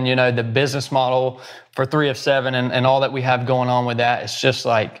 7, you know, the business model for 3 of 7 and all that we have going on with that. It's just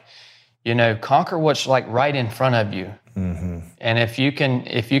like, you know, conquer what's like right in front of you. Mm-hmm. And if you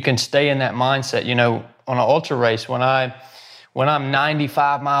can stay in that mindset, you know, on an ultra race, when I'm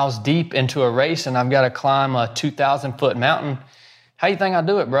 95 miles deep into a race and I've got to climb a 2,000 foot mountain, how you think I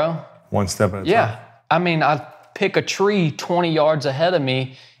do it, bro? One step at a time. Yeah. I mean, I pick a tree 20 yards ahead of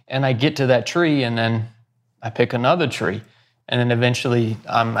me and I get to that tree and then I pick another tree and then eventually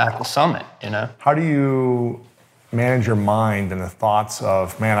I'm at the summit, you know? How do you manage your mind and the thoughts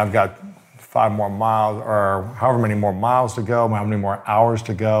of, man, I've got 5 more miles or however many more miles to go, how many more hours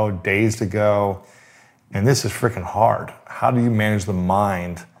to go, days to go, and this is freaking hard. How do you manage the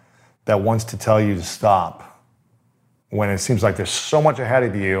mind that wants to tell you to stop when it seems like there's so much ahead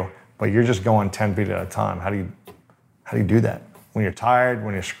of you, but you're just going 10 feet at a time? How do you do that? When you're tired,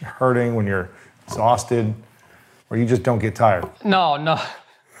 when you're hurting, when you're exhausted, or you just don't get tired? No.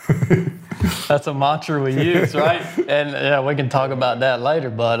 That's a mantra we use, right? And yeah, we can talk about that later.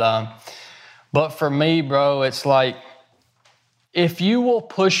 But for me, bro, it's like if you will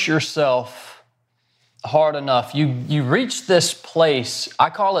push yourself hard enough, you reach this place. I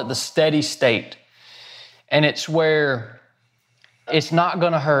call it the steady state, and it's where it's not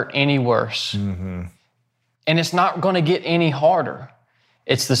going to hurt any worse. Mm-hmm. And it's not going to get any harder.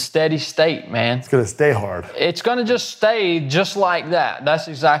 It's the steady state, man. It's going to stay hard. It's going to just stay just like that. That's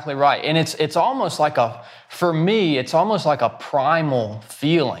exactly right. And it's almost like for me, it's almost like a primal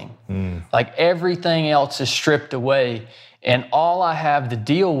feeling. Like everything else is stripped away. And all I have to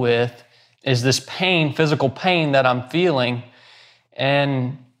deal with is this pain, physical pain that I'm feeling.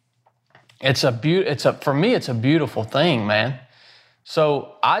 And for me, it's a beautiful thing, man.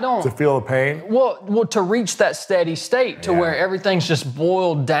 So I don't... To feel the pain? Well, to reach that steady state to where everything's just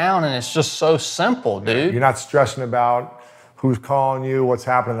boiled down and it's just so simple, dude. You're not stressing about who's calling you, what's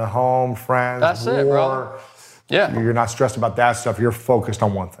happening at home, friends, That's war. it, bro. Yeah. You're not stressed about that stuff. You're focused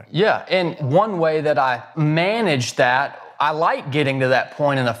on one thing. Yeah, and one way that I manage that, I like getting to that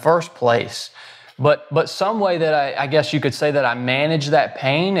point in the first place, but some way that I guess you could say that I manage that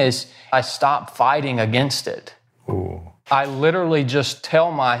pain is I stop fighting against it. Ooh. I literally just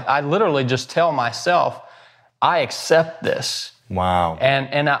tell myself, I accept this. Wow.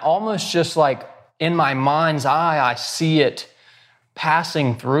 And I almost just like in my mind's eye, I see it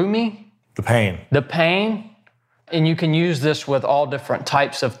passing through me. The pain. And you can use this with all different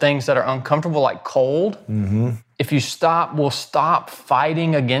types of things that are uncomfortable, like cold. Mm-hmm. If you will stop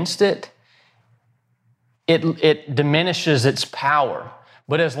fighting against it, it diminishes its power.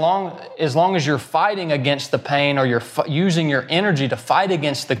 But as long as you're fighting against the pain, or you're using your energy to fight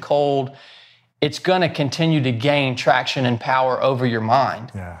against the cold, it's going to continue to gain traction and power over your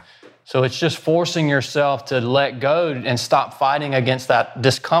mind. Yeah. So it's just forcing yourself to let go and stop fighting against that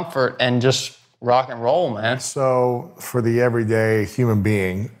discomfort and just rock and roll, man. So for the everyday human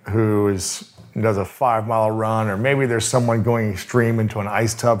being who does a 5-mile run, or maybe there's someone going extreme into an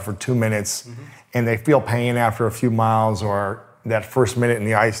ice tub for 2 minutes, and they feel pain after a few miles or that first minute in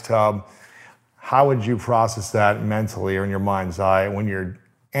the ice tub, how would you process that mentally or in your mind's eye when you're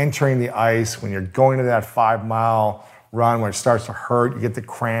entering the ice, when you're going to that 5-mile run, when it starts to hurt, you get the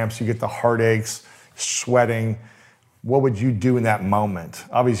cramps, you get the heartaches, sweating? What would you do in that moment?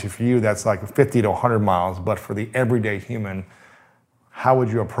 Obviously for you, that's like 50 to 100 miles, but for the everyday human, how would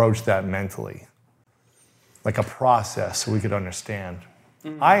you approach that mentally? Like a process so we could understand.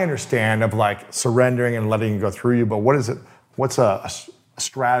 I understand of like surrendering and letting it go through you, but what's a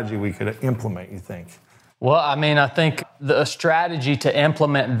strategy we could implement, you think? Well, I mean, I think the strategy to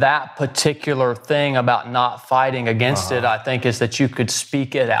implement that particular thing about not fighting against it, I think, is that you could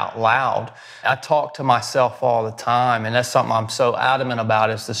speak it out loud. I talk to myself all the time, and that's something I'm so adamant about,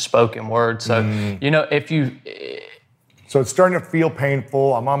 is the spoken word. So, So it's starting to feel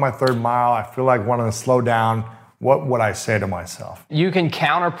painful. I'm on my 3rd mile. I feel like wanting to slow down. What would I say to myself? You can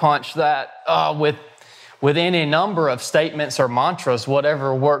counterpunch that with any number of statements or mantras,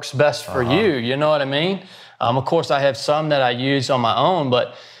 whatever works best for you. You know what I mean? Of course, I have some that I use on my own,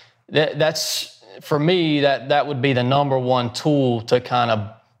 but that's, for me, that would be the number one tool to kind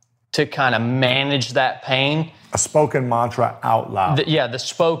of manage that pain. A spoken mantra out loud. The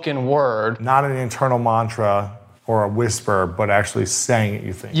spoken word. Not an internal mantra or a whisper, but actually saying it,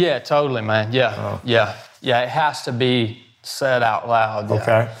 you think? Yeah, totally, man. Yeah, it has to be said out loud. Yeah.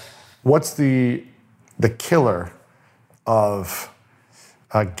 Okay. What's the killer of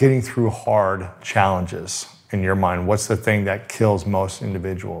getting through hard challenges in your mind? What's the thing that kills most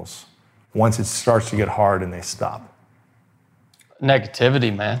individuals once it starts to get hard and they stop?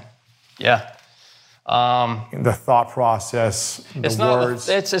 Negativity, man. Yeah. The thought process, words.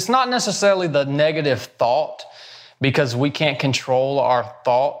 It's not necessarily the negative thought, because we can't control our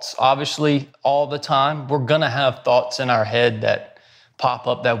thoughts, obviously, all the time. We're going to have thoughts in our head that pop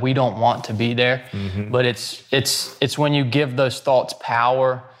up that we don't want to be there. But it's when you give those thoughts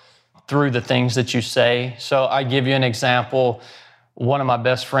power through the things that you say. So I give you an example. One of my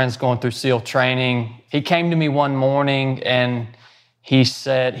best friends going through SEAL training, he came to me one morning and he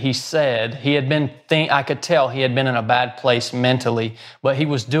said he had been, I could tell he had been in a bad place mentally, but he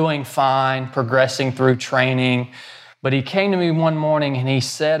was doing fine, progressing through training. But he came to me one morning and he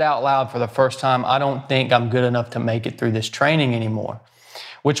said out loud for the first time, "I don't think I'm good enough to make it through this training anymore,"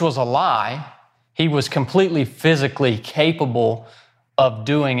 which was a lie. He was completely physically capable of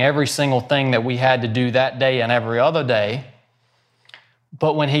doing every single thing that we had to do that day and every other day.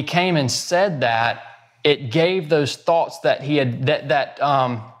 But when he came and said that, it gave those thoughts that he had,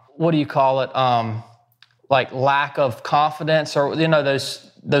 what do you call it? Like lack of confidence, or,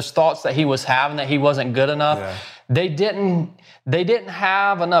 those thoughts that he was having that he wasn't good enough. Yeah. They didn't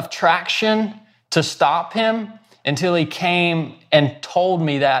have enough traction to stop him until he came and told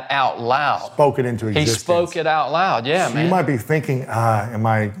me that out loud. Spoke it into existence. He spoke it out loud, yeah, so man. You might be thinking, am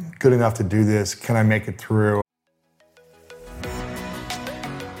I good enough to do this? Can I make it through?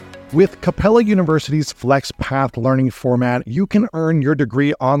 With Capella University's FlexPath learning format, you can earn your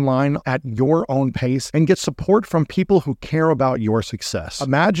degree online at your own pace and get support from people who care about your success.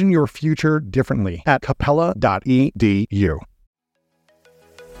 Imagine your future differently at capella.edu.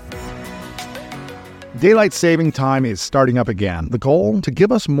 Daylight saving time is starting up again. The goal? To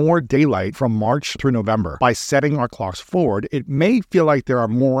give us more daylight from March through November. By setting our clocks forward, it may feel like there are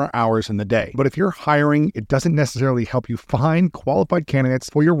more hours in the day. But if you're hiring, it doesn't necessarily help you find qualified candidates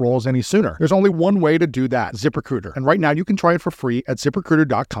for your roles any sooner. There's only one way to do that: ZipRecruiter. And right now you can try it for free at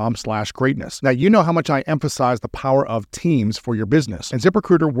ZipRecruiter.com/greatness. Now, you know how much I emphasize the power of teams for your business. And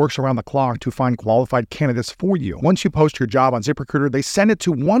ZipRecruiter works around the clock to find qualified candidates for you. Once you post your job on ZipRecruiter, they send it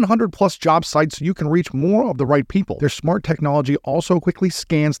to 100 plus job sites so you can reach more of the right people. Their smart technology also quickly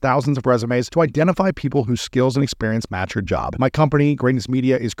scans thousands of resumes to identify people whose skills and experience match your job. My company, Greatness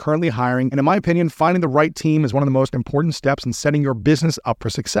Media, is currently hiring, and in my opinion, finding the right team is one of the most important steps in setting your business up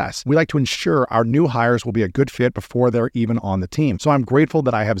for success. We like to ensure our new hires will be a good fit before they're even on the team. So I'm grateful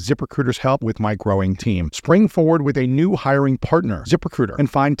that I have ZipRecruiter's help with my growing team. Spring forward with a new hiring partner, ZipRecruiter, and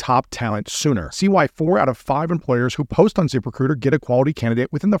find top talent sooner. See why 4 out of 5 employers who post on ZipRecruiter get a quality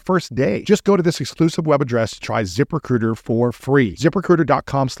candidate within the first day. Just go to this exclusive exclusive web address to try ZipRecruiter for free.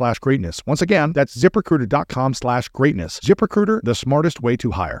 ZipRecruiter.com/greatness. Once again, that's ZipRecruiter.com/greatness. ZipRecruiter, the smartest way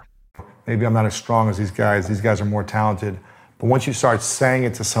to hire. Maybe I'm not as strong as these guys. These guys are more talented. But once you start saying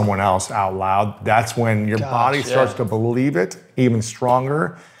it to someone else out loud, that's when your body starts to believe it even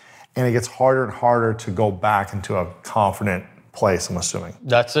stronger, and it gets harder and harder to go back into a confident place, I'm assuming.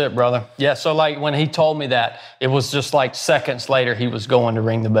 That's it, brother. Yeah, so like when he told me that, it was just like seconds later he was going to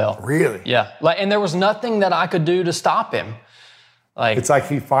ring the bell. Really? Yeah. And there was nothing that I could do to stop him. It's like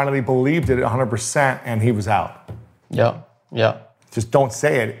he finally believed it 100% and he was out. Yeah. Just don't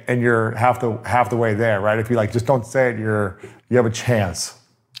say it, and you're half the way there, right? If you just don't say it, you have a chance.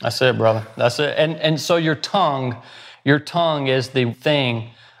 That's it, brother. That's it. And so your tongue is the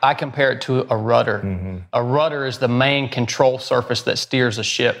thing. I compare it to a rudder. Mm-hmm. A rudder is the main control surface that steers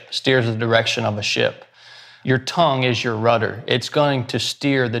the direction of a ship. Your tongue is your rudder. It's going to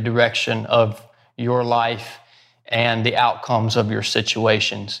steer the direction of your life and the outcomes of your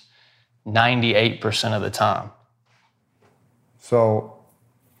situations 98% of the time. So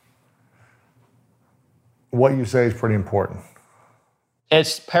what you say is pretty important.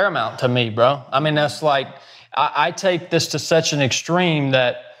 It's paramount to me, bro. I mean, that's like, I take this to such an extreme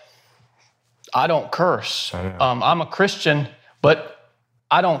that I don't curse. I'm a Christian, but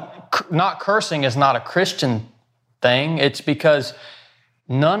not cursing is not a Christian thing. It's because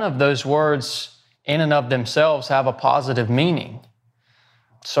none of those words in and of themselves have a positive meaning.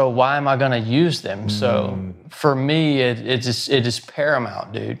 So why am I going to use them? So for me, it is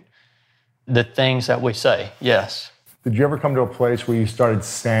paramount, dude. The things that we say, yes. Did you ever come to a place where you started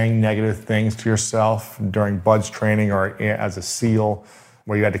saying negative things to yourself during BUD/S training or as a SEAL,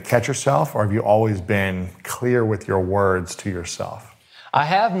 where you had to catch yourself, or have you always been clear with your words to yourself? I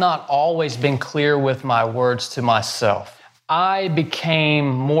have not always been clear with my words to myself. I became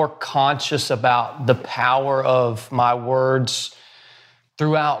more conscious about the power of my words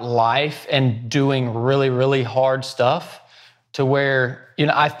throughout life and doing really, really hard stuff to where,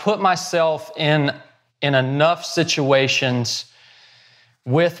 I've put myself in enough situations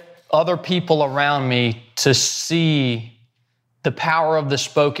with other people around me to see the power of the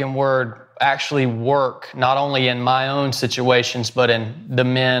spoken word actually work, not only in my own situations, but in the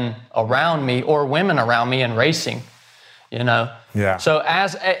men around me or women around me in racing, Yeah. So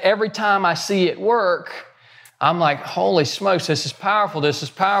every time I see it work, I'm like, holy smokes, this is powerful.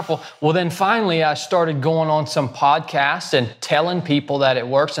 Well, then finally I started going on some podcasts and telling people that it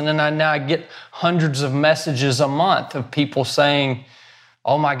works. And then I get hundreds of messages a month of people saying,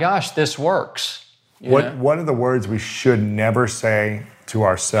 oh my gosh, this works. What are the words we should never say to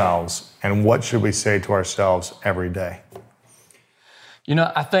ourselves, and what should we say to ourselves every day?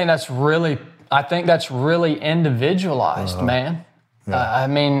 I think that's really individualized, man. Yeah. I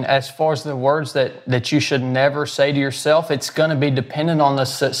mean, as far as the words that you should never say to yourself, it's going to be dependent on the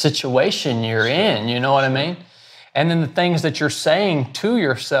situation you're in, you know what I mean? And then the things that you're saying to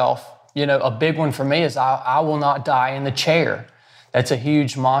yourself, a big one for me is I will not die in the chair. That's a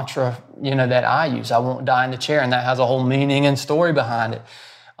huge mantra, that I use. I won't die in the chair, and that has a whole meaning and story behind it.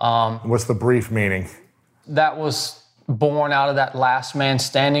 What's the brief meaning? That was born out of that last man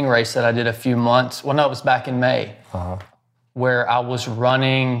standing race that I did a few months. Well, no, it was back in May. Where I was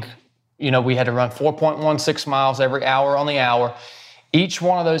running, we had to run 4.16 miles every hour on the hour. Each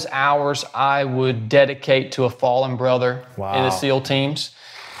one of those hours I would dedicate to a fallen brother in the SEAL teams.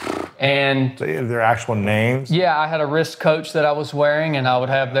 And their actual names? Yeah, I had a wrist coach that I was wearing, and I would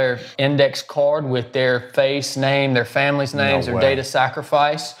have their index card with their face, name, their family's names, their date of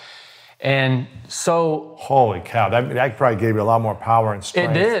sacrifice. And so... Holy cow, that probably gave you a lot more power and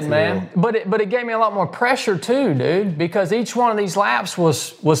strength. It did, man. But it gave me a lot more pressure too, dude, because each one of these laps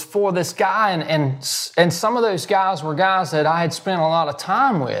was for this guy, and some of those guys were guys that I had spent a lot of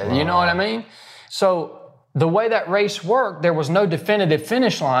time with, you know what I mean? So the way that race worked, there was no definitive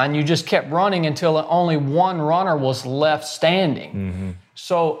finish line. You just kept running until only one runner was left standing. Mm-hmm.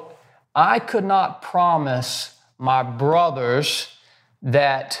 So I could not promise my brothers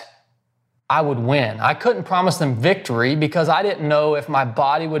that I would win. I couldn't promise them victory because I didn't know if my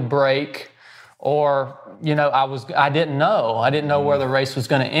body would break or, I didn't know. I didn't know where the race was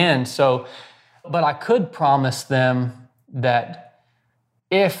going to end. So, but I could promise them that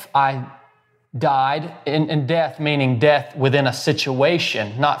if I died in death, meaning death within a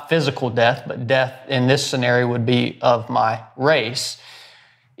situation, not physical death, but death in this scenario would be of my race.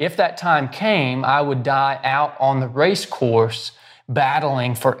 If that time came, I would die out on the race course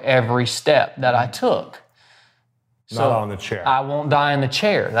battling for every step that I took. Not on the chair. I won't die in the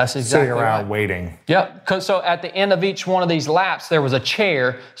chair. That's exactly Sitting around right. waiting. Yep. So at the end of each one of these laps, there was a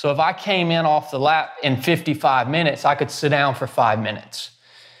chair. So if I came in off the lap in 55 minutes, I could sit down for 5 minutes.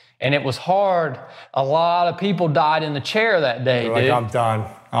 And it was hard. A lot of people died in the chair that day, You're like, dude. I'm done.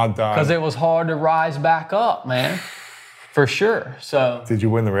 Because it was hard to rise back up, man. For sure. So. Did you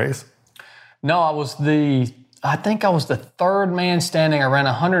win the race? No, I think I was the third man standing. I ran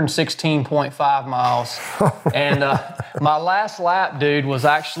 116.5 miles. And my last lap, dude, was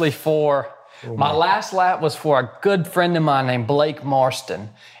actually my last lap was for a good friend of mine named Blake Marston.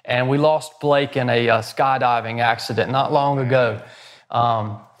 And we lost Blake in a skydiving accident not long ago.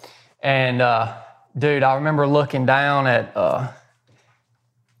 Dude, I remember looking down at,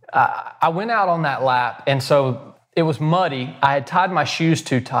 I went out on that lap, and so it was muddy. I had tied my shoes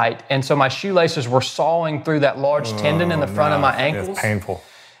too tight, and so my shoelaces were sawing through that large tendon in the front of my ankles. It's painful.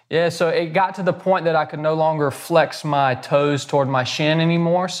 Yeah, so it got to the point that I could no longer flex my toes toward my shin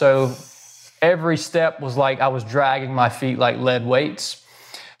anymore, so every step was like I was dragging my feet like lead weights.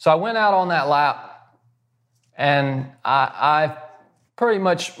 So I went out on that lap, and I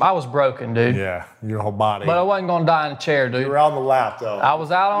was broken, dude. Yeah, your whole body. But I wasn't going to die in a chair, dude. You were out on the lap, though. I was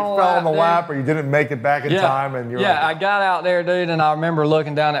out on a lap. You fell on the dude. lap, or you didn't make it back in time, and you're I got out there, dude, and I remember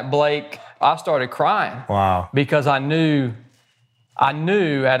looking down at Blake. I started crying. Wow. Because I knew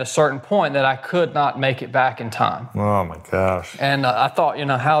at a certain point that I could not make it back in time. Oh my gosh. And I thought,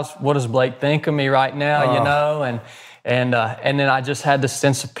 what does Blake think of me right now, and then I just had this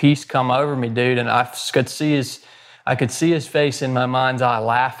sense of peace come over me, dude, and I could see his face in my mind's eye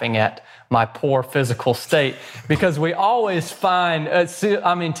laughing at my poor physical state, because we always find,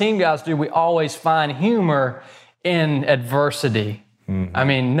 team guys do, we always find humor in adversity. Mm-hmm. I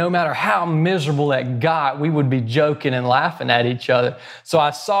mean, no matter how miserable it got, we would be joking and laughing at each other. So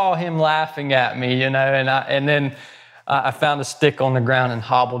I saw him laughing at me, and then I found a stick on the ground and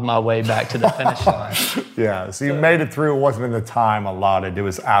hobbled my way back to the finish line. Yeah, so you made it through. It wasn't in the time allotted. It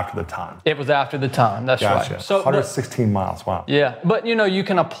was after the time. It was after the time. That's gotcha. right. So 116 miles. Wow. Yeah, but you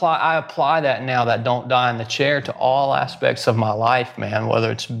can I apply that now, that don't die in the chair, to all aspects of my life, man,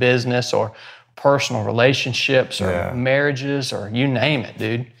 whether it's business or personal relationships or marriages or you name it,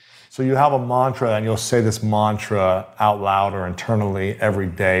 dude. So you have a mantra, and you'll say this mantra out loud or internally every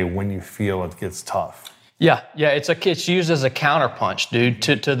day when you feel it gets tough. Yeah, it's used as a counterpunch, dude,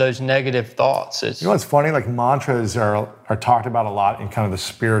 to those negative thoughts. You know what's funny? Like mantras are talked about a lot in kind of the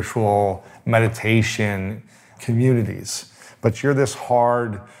spiritual meditation communities. But you're this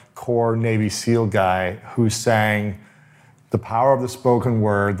hardcore Navy SEAL guy who's saying the power of the spoken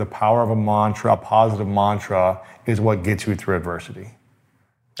word, the power of a mantra, a positive mantra, is what gets you through adversity.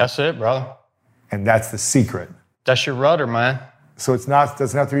 That's it, brother. And that's the secret. That's your rudder, man. So doesn't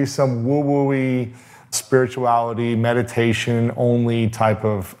have to be some woo-woo-y spirituality, meditation only type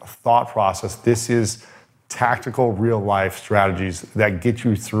of thought process. This is tactical, real life strategies that get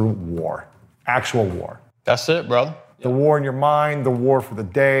you through war, actual war. That's it, brother. The war in your mind, the war for the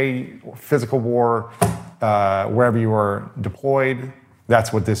day, physical war, wherever you are deployed,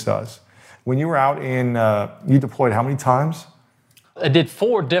 that's what this does. When you were out you deployed how many times? I did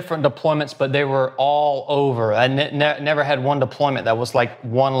 4 different deployments, but they were all over. I never had one deployment that was like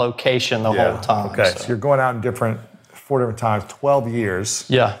one location the whole time. Okay, so you're going out in 4 different times, 12 years.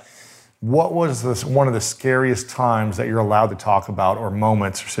 Yeah. What was one of the scariest times that you're allowed to talk about, or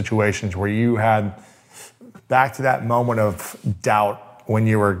moments or situations where you had, back to that moment of doubt when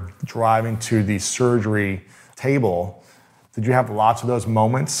you were driving to the surgery table, did you have lots of those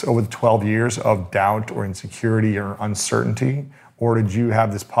moments over the 12 years of doubt or insecurity or uncertainty? Or did you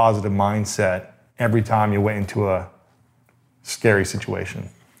have this positive mindset every time you went into a scary situation?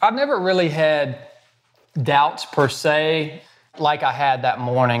 I've never really had doubts per se like I had that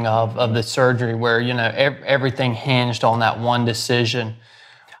morning of the surgery where, everything hinged on that one decision.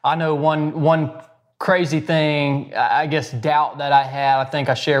 I know one crazy thing, I guess, doubt that I had, I think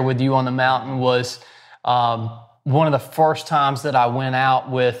I shared with you on the mountain, was one of the first times that I went out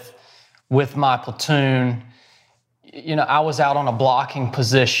with my platoon. I was out on a blocking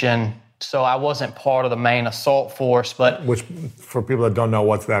position, so I wasn't part of the main assault force. But which, for people that don't know,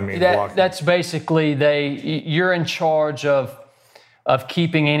 what's that mean? That's basically you're in charge of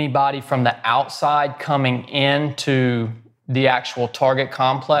keeping anybody from the outside coming into the actual target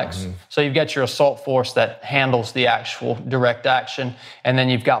complex. Mm-hmm. So you've got your assault force that handles the actual direct action, and then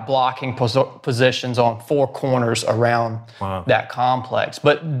you've got blocking positions on 4 corners around that complex.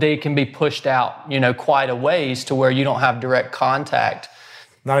 But they can be pushed out, quite a ways to where you don't have direct contact.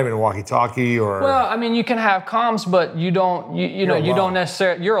 Not even a walkie-talkie or... Well, I mean, you can have comms, but you don't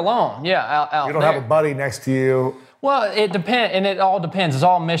necessarily... You're alone, out You don't there. have a buddy next to you. Well, it depends, and it all depends. It's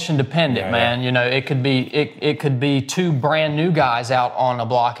all mission dependent, man. You know, it could be two brand new guys out on a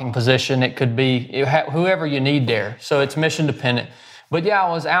blocking position. It could be whoever you need there. So it's mission dependent. But yeah,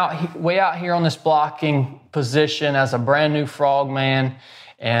 I was way out here on this blocking position as a brand new frogman,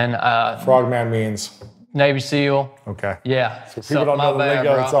 and frogman means Navy SEAL. Okay. Yeah. So people don't know the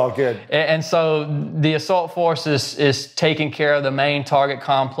lingo, it's all good. And so the assault force is taking care of the main target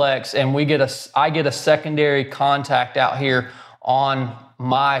complex, and I get a secondary contact out here on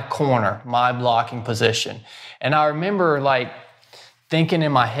my corner, my blocking position. And I remember like thinking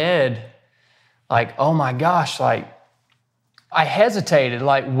in my head, like, oh my gosh, like I hesitated,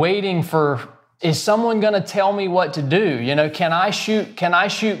 like waiting for, is someone gonna tell me what to do? You know, can I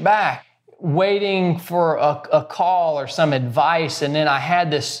shoot back? Waiting for a call or some advice, and then I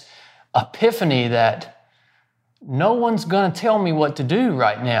had this epiphany that no one's going to tell me what to do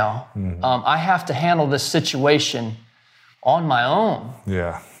right now. Mm-hmm. I have to handle this situation on my own.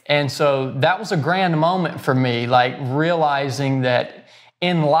 Yeah. And so that was a grand moment for me, like realizing that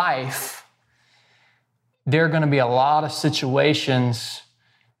in life, there are going to be a lot of situations,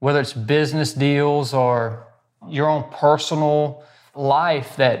 whether it's business deals or your own personal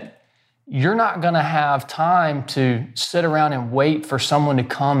life, that you're not going to have time to sit around and wait for someone to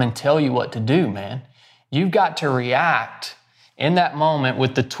come and tell you what to do, man. You've got to react in that moment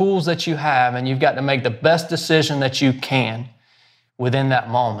with the tools that you have, and you've got to make the best decision that you can within that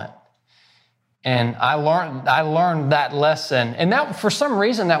moment. And I learned that lesson. And that, for some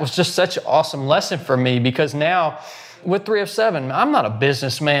reason, that was just such an awesome lesson for me, because now with 3 of 7, I'm not a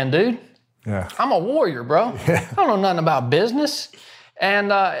businessman, dude. Yeah. I'm a warrior, bro. Yeah. I don't know nothing about business.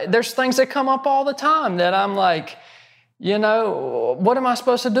 And there's things that come up all the time that I'm like, you know, what am I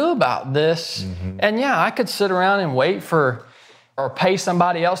supposed to do about this? Mm-hmm. And yeah, I could sit around and wait for or pay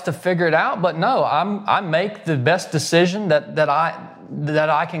somebody else to figure it out. But no, I make the best decision that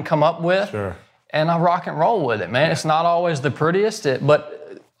I can come up with. Sure. And I rock and roll with it, man. It's not always the prettiest,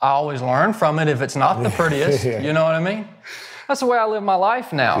 but I always learn from it if it's not the prettiest. Yeah. You know what I mean? That's the way I live my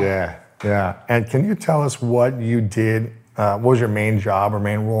life now. Yeah, yeah. And can you tell us what you did? What was your main job or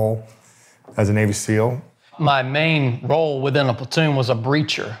main role as a Navy SEAL? My main role within a platoon was a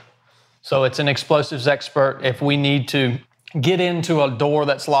breacher. So it's an explosives expert. If we need to get into a door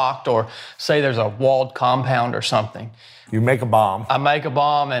that's locked, or say there's a walled compound or something. You make a bomb. I make a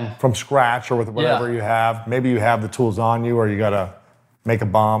bomb, and from scratch or with whatever you have. Maybe you have the tools on you, or you got to make a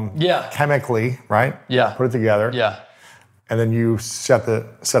bomb chemically, right? Yeah. Put it together. Yeah. And then you set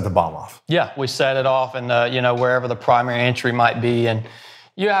the bomb off. Yeah, we set it off, and wherever the primary entry might be, and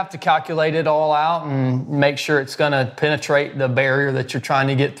you have to calculate it all out and make sure it's going to penetrate the barrier that you're trying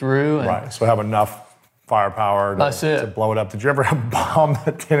to get through. And right. So have enough firepower to blow it up. Did you ever have a bomb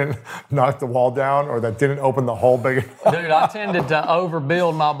that didn't knock the wall down, or that didn't open the hole big enough? Dude, I tended to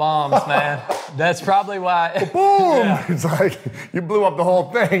overbuild my bombs, man. That's probably why. Boom! Yeah. It's like you blew up the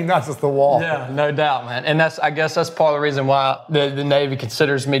whole thing, not just the wall. Yeah, no doubt, man. And I guess that's part of the reason why the Navy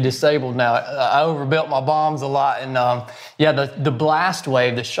considers me disabled now. I overbuilt my bombs a lot, and the blast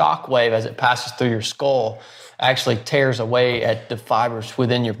wave, the shock wave as it passes through your skull, actually tears away at the fibers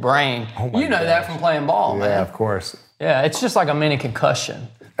within your brain. Oh my gosh. That from playing ball, man. Yeah, of course. Yeah, it's just like a mini concussion.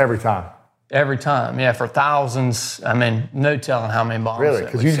 Every time. Every time, yeah, for thousands. I mean, no telling how many bombs. Really,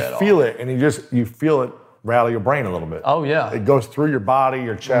 because you feel it, and you feel it rattle your brain a little bit. Oh yeah, it goes through your body,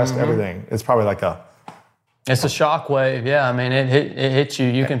 your chest, everything. It's probably like it's a shock wave. Yeah, I mean, it hits you.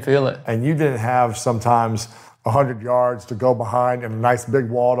 You can feel it. And you didn't have sometimes 100 yards to go behind and a nice big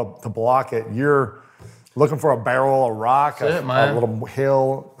wall to block it. You're looking for a barrel, a rock, a little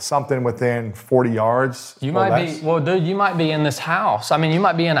hill, something within 40 yards. You might be, dude, you might be in this house. I mean, you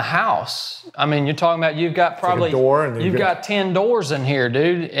might be in a house. I mean, you're talking about you've got probably, like a door, and you've got 10 doors in here,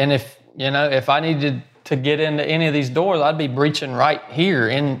 dude. And if I needed to get into any of these doors, I'd be breaching right here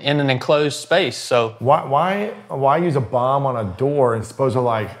in an enclosed space. So why use a bomb on a door and suppose to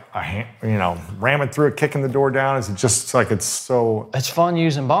ramming through it, kicking the door down? Is it just like it's so? It's fun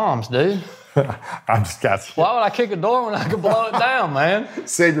using bombs, dude. I'm just guessing. Why would I kick a door when I could blow it down, man?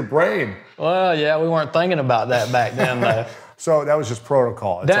 Save your brain. Well, yeah, we weren't thinking about that back then, though. So that was just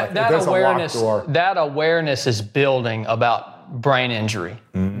protocol. It's that awareness is building about brain injury.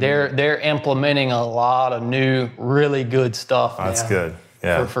 Mm-hmm. They're implementing a lot of new, really good stuff. That's good.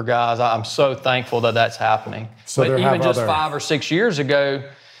 Yeah. For guys, I'm so thankful that that's happening. So but even just 5 or 6 years ago,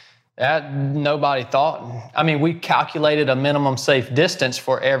 that nobody thought. I mean, we calculated a minimum safe distance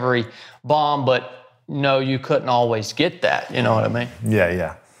for every bomb, but no, you couldn't always get that. You know what I mean?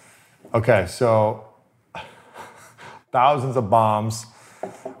 Yeah. Okay, so thousands of bombs.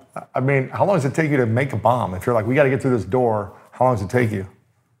 I mean, how long does it take you to make a bomb? If you're like, we got to get through this door, how long does it take you?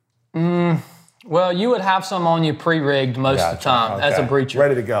 Well, you would have some on you pre-rigged most of the time as a breacher.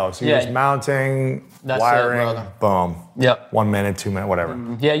 Ready to go. So you're just mounting, wiring, boom. Yep. 1 minute, 2 minutes,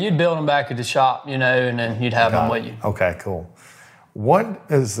 whatever. Yeah, you'd build them back at the shop, and then you'd have them with you. Okay, cool. What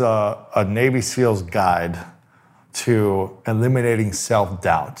is a Navy SEAL's guide to eliminating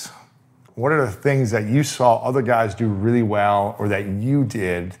self-doubt? What are the things that you saw other guys do really well or that you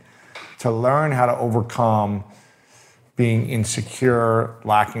did to learn how to overcome being insecure,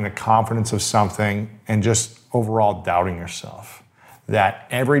 lacking the confidence of something, and just overall doubting yourself that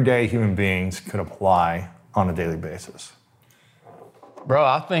everyday human beings could apply on a daily basis? Bro,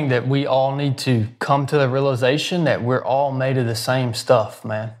 I think that we all need to come to the realization that we're all made of the same stuff,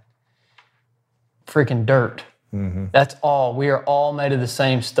 man. Freaking dirt. Mm-hmm. That's all. We are all made of the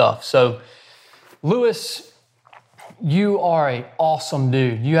same stuff. So, Lewis, you are an awesome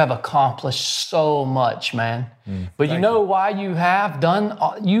dude. You have accomplished so much, man. But you know why you have done?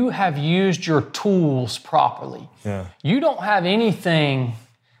 You have used your tools properly. Yeah. You don't have anything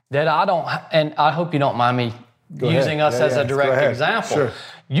that I don't, and I hope you don't mind me using us as a direct example. Sure.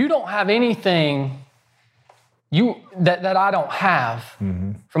 You don't have anything that I don't have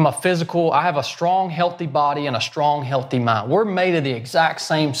from a physical. I have a strong, healthy body and a strong, healthy mind. We're made of the exact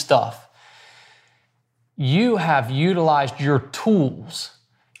same stuff. You have utilized your tools,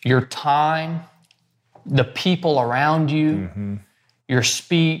 your time, the people around you, your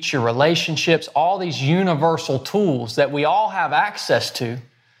speech, your relationships, all these universal tools that we all have access to.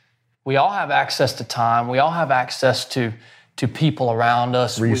 We all have access to time. We all have access to people around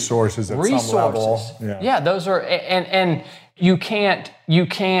us. Resources at some level. Yeah, those are, and you can't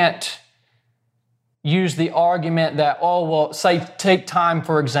use the argument that, take time,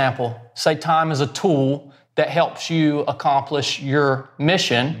 for example. Say time is a tool that helps you accomplish your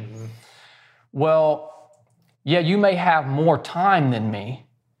mission. Well, yeah, you may have more time than me,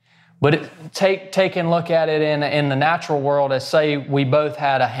 but take and look at it in the natural world as, say, we both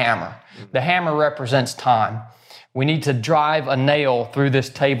had a hammer. The hammer represents time. We need to drive a nail through this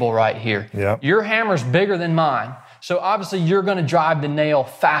table right here. Yep. Your hammer's bigger than mine, so obviously you're going to drive the nail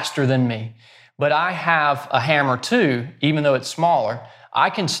faster than me. But I have a hammer too, even though it's smaller.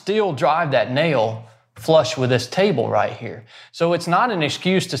 I can still drive that nail flush with this table right here. So it's not an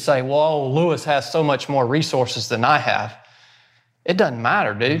excuse to say, well, Lewis has so much more resources than I have. It doesn't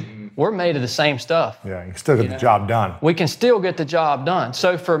matter, dude. We're made of the same stuff. Yeah, you can still get the job done. We can still get the job done.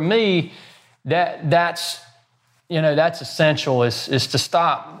 So for me, that's essential is to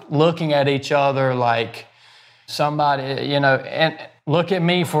stop looking at each other like somebody, and look at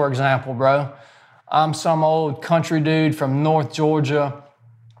me, for example, bro. I'm some old country dude from North Georgia.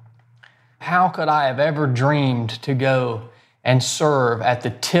 How could I have ever dreamed to go and serve at the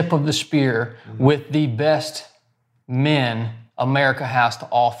tip of the spear with the best men America has to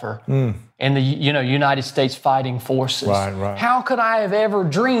offer in the United States Fighting Forces? Right. How could I have ever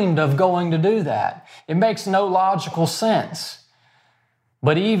dreamed of going to do that? It makes no logical sense.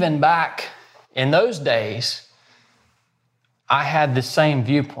 But even back in those days, I had the same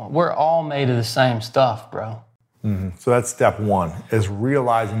viewpoint. We're all made of the same stuff, bro. So that's step one, is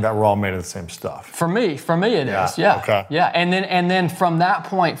realizing that we're all made of the same stuff. For me it is. Yeah. Okay. Yeah. And then from that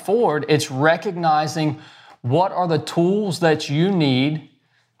point forward, it's recognizing what are the tools that you need.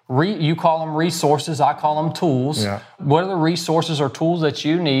 You call them resources, I call them tools. Yeah. What are the resources or tools that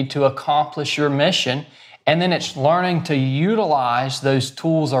you need to accomplish your mission? And then it's learning to utilize those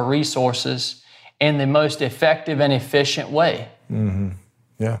tools or resources in the most effective and efficient way.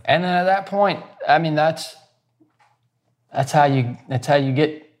 Yeah. And then at that point, I mean, that's how you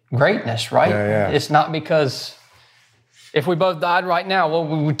get greatness, right? Yeah. It's not because if we both died right now, well,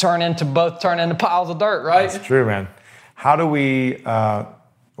 we would turn into piles of dirt, right? That's true, man. How do we,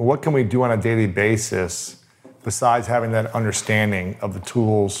 what can we do on a daily basis besides having that understanding of the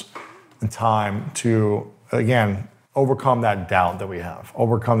tools and time to, again, overcome that doubt that we have,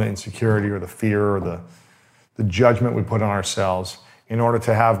 overcome the insecurity or the fear or the judgment we put on ourselves in order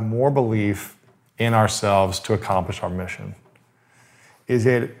to have more belief in ourselves to accomplish our mission? Is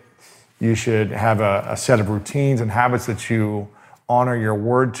it you should have a set of routines and habits that you honor your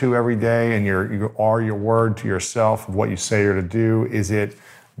word to every day, and you are your word to yourself of what you say you're to do? Is it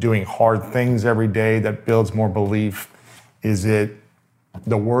doing hard things every day that builds more belief? Is it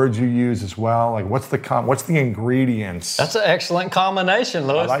the words you use as well? Like, what's the ingredients? That's an excellent combination,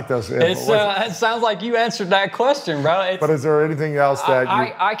 Louis. I like those. It sounds like you answered that question, bro. But is there anything else that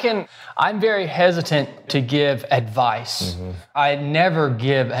I'm very hesitant to give advice. Mm-hmm. I never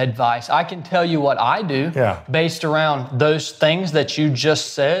give advice. I can tell you what I do based around those things that you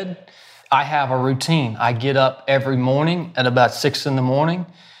just said. I have a routine. I get up every morning at about 6 in.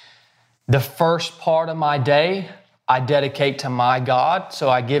 The first part of my day, I dedicate to my God. So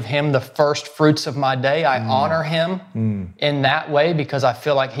I give him the first fruits of my day. I honor him in that way because I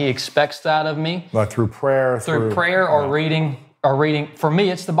feel like he expects that of me. But through prayer? Through prayer or reading. For me,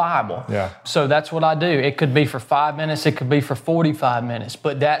 it's the Bible. Yeah. So that's what I do. It could be for 5 minutes. It could be for 45 minutes.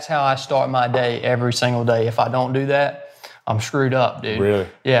 But that's how I start my day every single day. If I don't do that, I'm screwed up, dude. Really?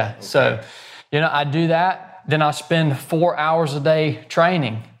 Yeah. Okay. So, I do that. Then I spend 4 hours a day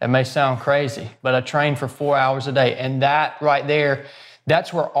training. It may sound crazy, but I train for 4 hours a day. And that right there,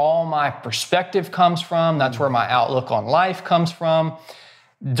 that's where all my perspective comes from. That's where my outlook on life comes from.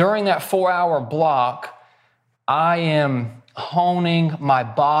 During that 4-hour block, I am honing my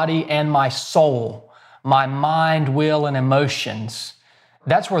body and my soul, my mind, will, and emotions.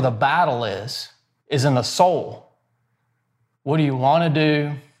 That's where the battle is in the soul. What do you want to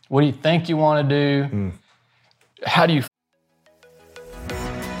do? What do you think you want to do? How do you?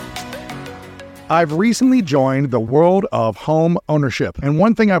 I've recently joined the world of home ownership, and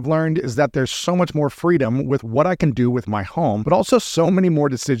one thing I've learned is that there's so much more freedom with what I can do with my home, but also so many more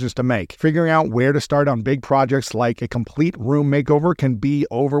decisions to make. Figuring out where to start on big projects like a complete room makeover can be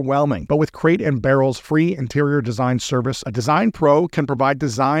overwhelming, but with Crate & Barrel's free interior design service, a design pro can provide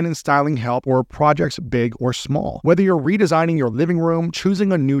design and styling help for projects big or small. Whether you're redesigning your living room,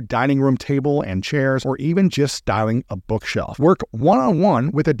 choosing a new dining room table and chairs, or even just styling a bookshelf, work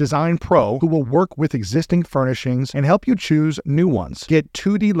one-on-one with a design pro who will work with existing furnishings and help you choose new ones. Get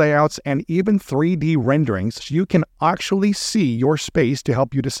 2D layouts and even 3D renderings so you can actually see your space to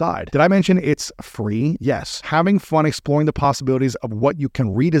help you decide. Did I mention it's free? Yes. Having fun exploring the possibilities of what you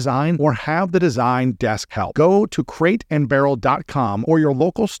can redesign or have the design desk help. Go to crateandbarrel.com or your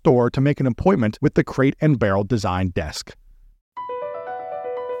local store to make an appointment with the Crate & Barrel Design Desk.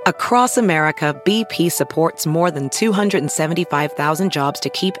 Across America, BP supports more than 275,000 jobs to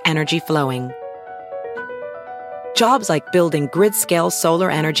keep energy flowing. Jobs like building grid-scale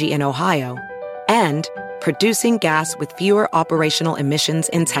solar energy in Ohio and producing gas with fewer operational emissions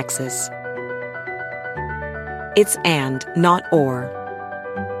in Texas. It's and, not or.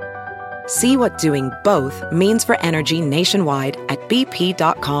 See what doing both means for energy nationwide at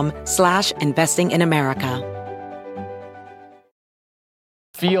bp.com/investing in America.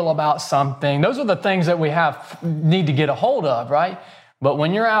 Feel about something. Those are the things that we need to get a hold of, right? But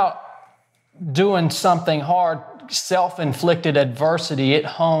when you're out doing something hard, self-inflicted adversity, it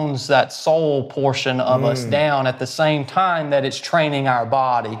hones that soul portion of us down at the same time that it's training our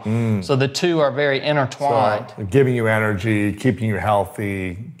body. So the two are very intertwined. So giving you energy, keeping you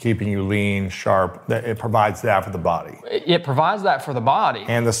healthy, keeping you lean, sharp, it provides that for the body. It provides that for the body.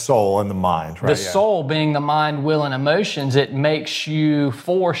 And the soul and the mind, right? The soul being the mind, will, and emotions, it makes you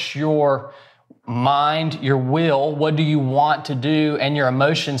force your mind, your will, what do you want to do, and your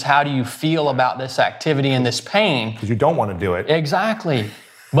emotions, how do you feel about this activity and this pain? Because you don't want to do it. Exactly.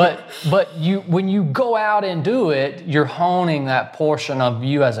 But when you go out and do it, you're honing that portion of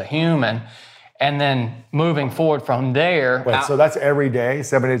you as a human, and then moving forward from there. Wait, so that's every day,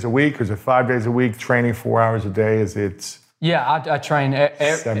 7 days a week, or is it 5 days a week, training 4 hours a day? Is it? Yeah, I train 7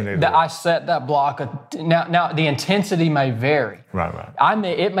 days a week. I set that block. Now the intensity may vary. Right.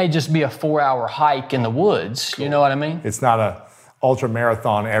 It may just be a 4-hour hike in the woods. Cool. You know what I mean? It's not a ultra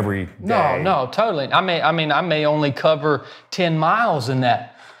marathon every day. No, totally. I may only cover 10 miles in that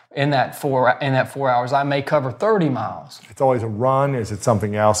 4 hours. I may cover 30 miles. It's always a run. Is it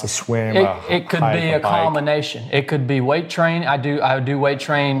something else? A swim? It could be a combination. It could be weight training. I do weight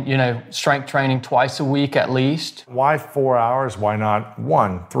train. Strength training twice a week at least. Why 4 hours? Why not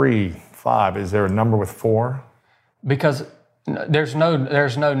 1, 3, 5? Is there a number with 4? Because there's no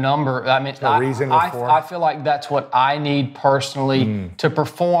number. I mean, I feel like that's what I need personally to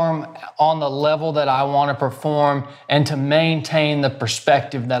perform on the level that I want to perform and to maintain the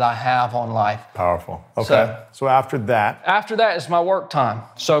perspective that I have on life. Powerful. Okay. So after that? After that is my work time.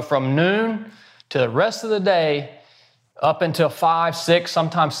 So from noon to the rest of the day, up until 5, 6,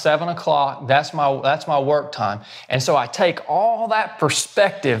 sometimes 7 o'clock, that's my work time. And so I take all that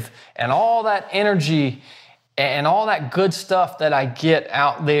perspective and all that energy and all that good stuff that I get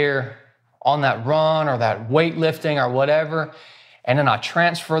out there on that run or that weightlifting or whatever, and then I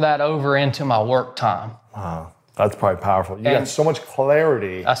transfer that over into my work time. Wow. That's probably powerful. You got so much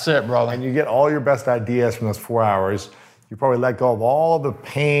clarity. That's it, brother. And you get all your best ideas from those 4 hours. You probably let go of all the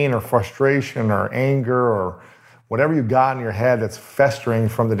pain or frustration or anger or whatever you got in your head that's festering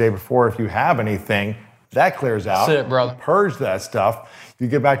from the day before. If you have anything, that clears out. That's it, brother. You purge that stuff. You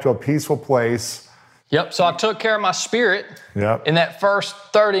get back to a peaceful place. Yep. So I took care of my spirit in that first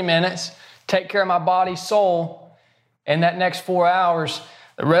 30 minutes, take care of my body, soul, and that next 4 hours,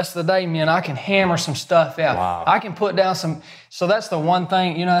 the rest of the day, man, I can hammer some stuff out. Wow. I can put down some. So that's the one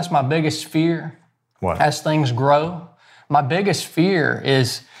thing, that's my biggest fear. What? As things grow. My biggest fear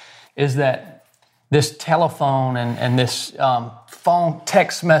is that this telephone and this phone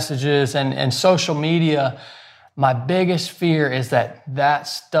text messages and social media, my biggest fear is that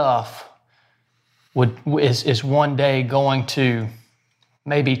stuff is one day going to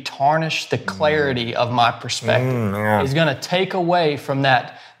maybe tarnish the clarity of my perspective. It's going to take away from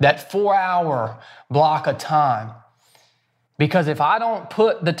that 4 hour block of time. Because if I don't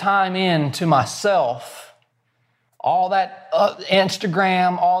put the time in to myself, all that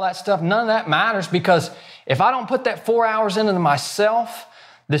Instagram, all that stuff, none of that matters, because if I don't put that 4 hours into myself,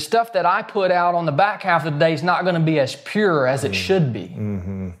 the stuff that I put out on the back half of the day is not going to be as pure as it should be.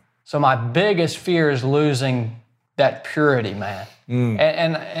 So my biggest fear is losing that purity, man.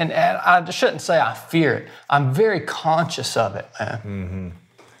 And I shouldn't say I fear it. I'm very conscious of it, man.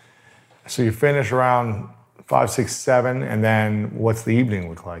 So you finish around 5, 6, 7, and then what's the evening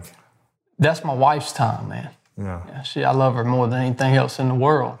look like? That's my wife's time, man. Yeah. I love her more than anything else in the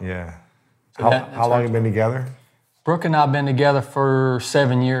world. Yeah. So how long have you been together? Brooke and I have been together for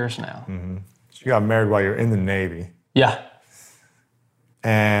 7 years now. So you got married while you're in the Navy. Yeah.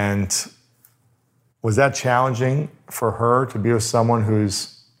 And was that challenging for her to be with someone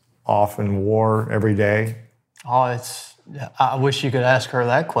who's off in war every day? Oh, I wish you could ask her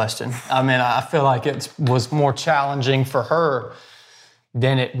that question. I mean, I feel like it was more challenging for her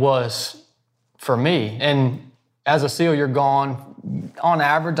than it was for me. And as a SEAL, you're gone, on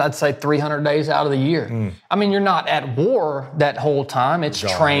average, I'd say 300 days out of the year. I mean, you're not at war that whole time. It's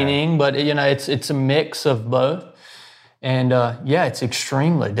training, but it's a mix of both. And it's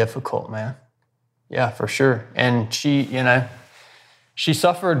extremely difficult, man. Yeah, for sure. And she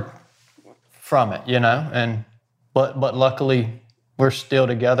suffered from it, and but luckily we're still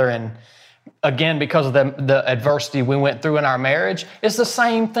together. And again, because of the adversity we went through in our marriage, it's the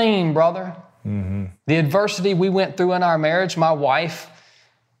same thing, brother. The adversity we went through in our marriage, my wife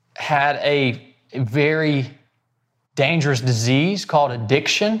had a very dangerous disease called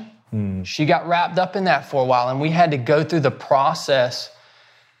addiction. She got wrapped up in that for a while, and we had to go through the process.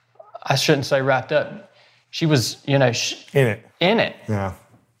 I shouldn't say wrapped up. She was, in it. Yeah.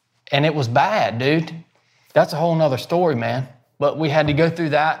 And it was bad, dude. That's a whole nother story, man. But we had to go through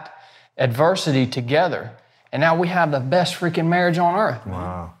that adversity together. And now we have the best freaking marriage on earth, man.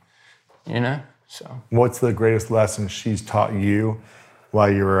 Wow. So. What's the greatest lesson she's taught you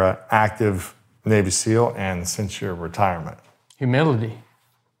while you were an active Navy SEAL and since your retirement? Humility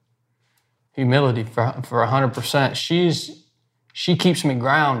for 100%. She keeps me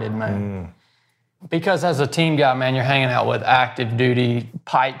grounded, man. Because as a team guy, man, you're hanging out with active duty,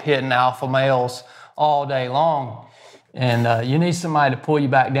 pipe hitting alpha males all day long. And you need somebody to pull you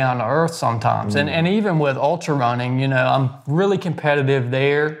back down to earth sometimes. And even with ultra running, I'm really competitive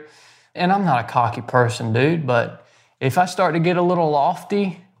there. And I'm not a cocky person, dude, but if I start to get a little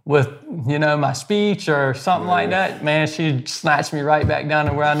lofty with, my speech or something like that, man, she'd snatch me right back down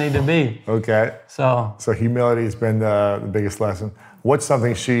to where I need to be. Okay. So humility has been the biggest lesson. What's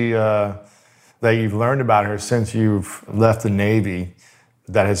something that you've learned about her since you've left the Navy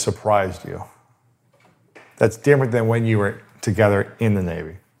that has surprised you? That's different than when you were together in the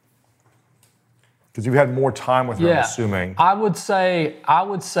Navy. Because you've had more time with her, I'm assuming. I would say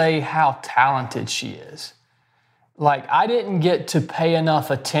how talented she is. Like, I didn't get to pay enough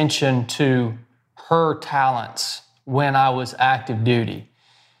attention to her talents when I was active duty.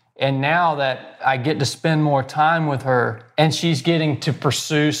 And now that I get to spend more time with her and she's getting to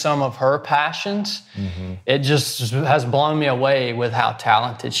pursue some of her passions, it just has blown me away with how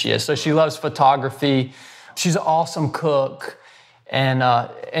talented she is. So she loves photography. She's an awesome cook.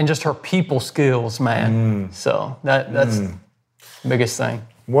 And just her people skills, man. So that's the biggest thing.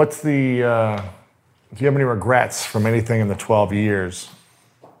 What's do you have any regrets from anything in the 12 years?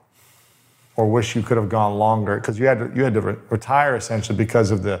 Or wish you could have gone longer? Because you had to retire essentially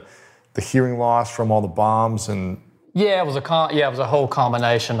because of the hearing loss from all the bombs and... Yeah, it was a whole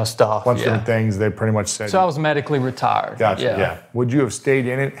combination of stuff. A bunch of different things they pretty much said. So I was medically retired. Gotcha, yeah. Would you have stayed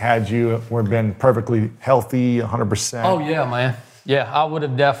in it had you been perfectly healthy, 100%? Oh, yeah, man. Yeah, I would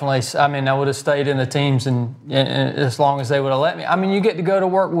have definitely. I mean, I would have stayed in the teams and as long as they would have let me. I mean, you get to go to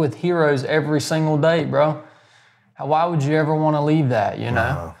work with heroes every single day, bro. Why would you ever want to leave that, you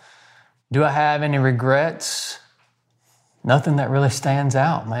know? Do I have any regrets? Nothing that really stands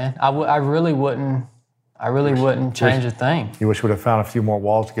out, man. I really wouldn't change a thing. You wish you would have found a few more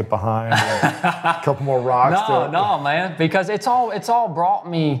walls to get behind, a couple more rocks. No, man, because it's all brought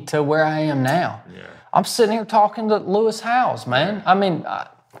me to where I am now. Yeah. I'm sitting here talking to Lewis Howes, man. I mean,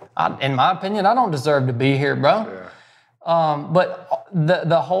 in my opinion, I don't deserve to be here, bro. Yeah. But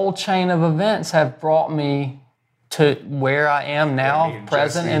the whole chain of events have brought me to where I am now,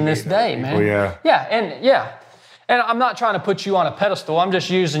 present in this day, man. And I'm not trying to put you on a pedestal. I'm just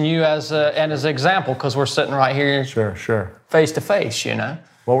using you as an example because we're sitting right here, face to face, you know.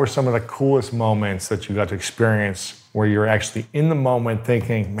 What were some of the coolest moments that you got to experience where you're actually in the moment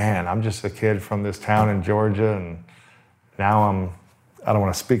thinking, man, I'm just a kid from this town in Georgia, and now I don't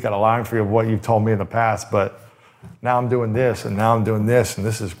want to speak out of line for you of what you've told me in the past, but now I'm doing this, and now I'm doing this, and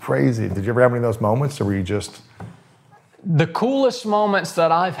this is crazy. Did you ever have any of those moments, or were you just... The coolest moments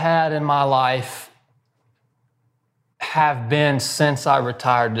that I've had in my life have been since I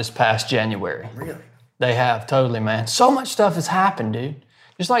retired this past January. Really? They have, totally, man. So much stuff has happened, dude.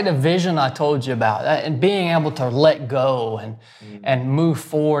 Just like the vision I told you about, and being able to let go and move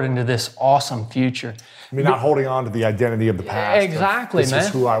forward into this awesome future. I mean, not holding on to the identity of the past. Exactly, man. This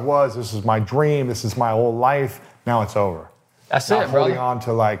is who I was. This is my dream. This is my whole life. Now it's over. That's not it, brother. Holding on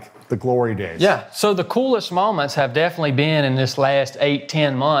to, like, the glory days. Yeah, so the coolest moments have definitely been in this last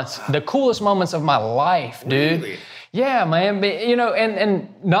 8-10 months. The coolest moments of my life, dude. Really? Yeah, man. You know, and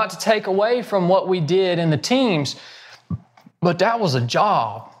not to take away from what we did in the teams, but that was a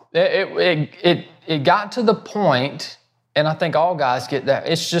job. It got to the point, and I think all guys get that.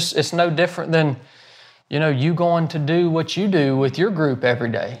 It's no different than, you know, you going to do what you do with your group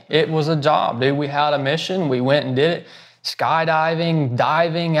every day. It was a job, dude. We had a mission. We went and did it. Skydiving,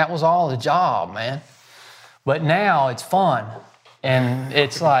 diving, that was all the job, man. But now it's fun. And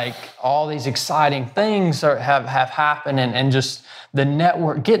it's like all these exciting things have happened, and just the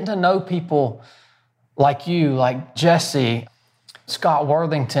network, getting to know people like you, like Jesse, Scott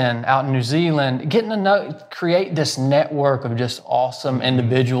Worthington out in New Zealand, getting to create this network of just awesome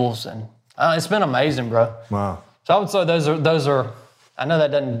individuals. And it's been amazing, bro. Wow. So I would say those are, I know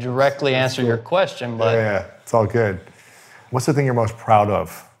that doesn't directly answer your question, but. Yeah, it's all good. What's the thing you're most proud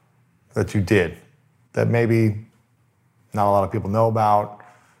of that you did that maybe not a lot of people know about,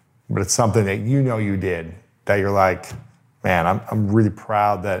 but it's something that you know you did that you're like, man, I'm really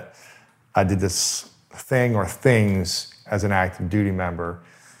proud that I did this thing or things as an active duty member.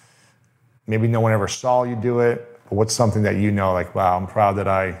 Maybe no one ever saw you do it, but what's something that you know, like, wow, I'm proud that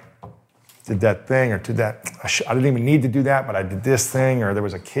I did that thing, or did that, I didn't even need to do that, but I did this thing, or there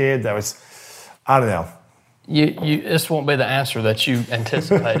was a kid that was, I don't know. This won't be the answer that you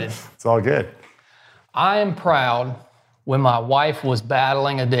anticipated. It's all good. I am proud when my wife was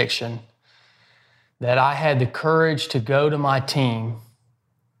battling addiction that I had the courage to go to my team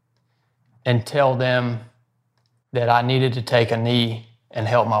and tell them that I needed to take a knee and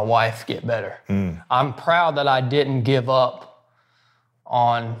help my wife get better. I'm proud that I didn't give up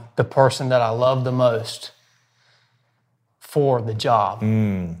on the person that I love the most for the job.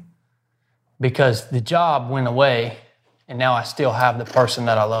 Because the job went away, and now I still have the person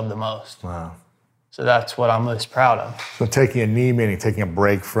that I love the most. Wow. So that's what I'm most proud of. So taking a knee meaning taking a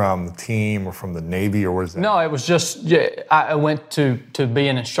break from the team or from the Navy, or what is that? No, it was just, I went to be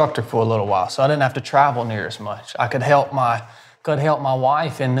an instructor for a little while, so I didn't have to travel near as much. I could help my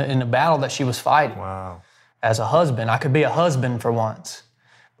wife in the battle that she was fighting. Wow. As a husband, I could be a husband for once.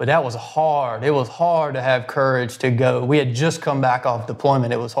 But that was hard. It was hard to have courage to go. We had just come back off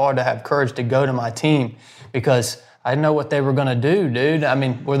deployment. It was hard to have courage to go to my team because I didn't know what they were going to do, dude. I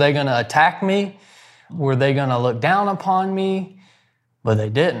mean, were they going to attack me? Were they going to look down upon me? But they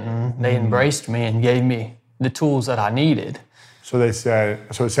didn't. They embraced me and gave me the tools that I needed. So they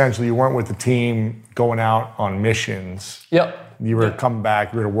said, so essentially you weren't with the team going out on missions. Yep. You were coming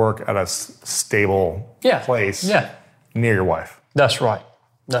back, you were to work at a stable place near your wife. That's right.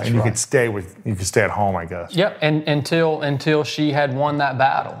 That's and you right. could stay at home, I guess. Yep, and until she had won that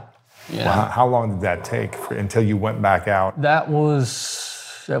battle. You know? Well, how long did that take until you went back out? That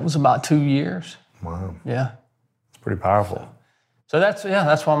was about 2 years. Wow. Yeah. It's pretty powerful. So that's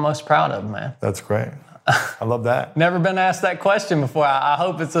what I'm most proud of, man. That's great. I love that. Never been asked that question before. I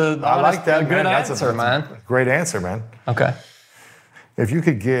hope it's a good answer, man. Great answer, man. Okay. If you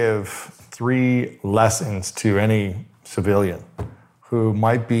could give 3 lessons to any civilian who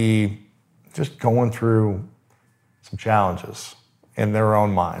might be just going through some challenges, in their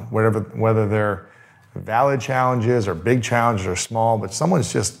own mind, whether they're valid challenges or big challenges or small, but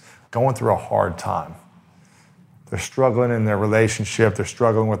someone's just going through a hard time. They're struggling in their relationship, they're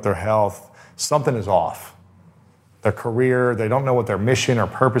struggling with their health. Something is off. Their career, they don't know what their mission or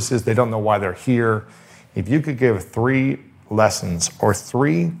purpose is, they don't know why they're here. If you could give 3 lessons or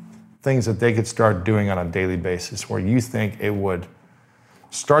 3 things that they could start doing on a daily basis where you think it would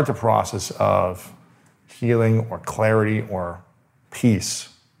start the process of healing or clarity or peace,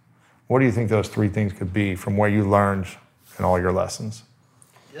 what do you think those 3 things could be from where you learned in all your lessons?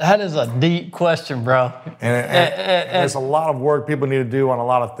 That is a deep question, bro. And there's a lot of work people need to do on a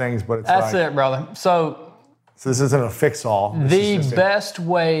lot of things, but that's it, brother. So this isn't a fix-all. The best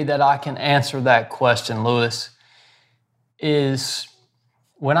way that I can answer that question, Lewis, is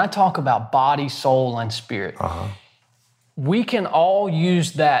when I talk about body, soul, and spirit, we can all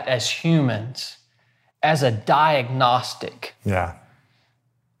use that as humans as a diagnostic. Yeah.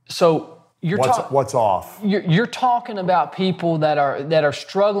 So what's off? You're talking about people that are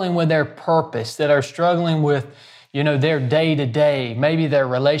struggling with their purpose, that are struggling with, their day-to-day, maybe their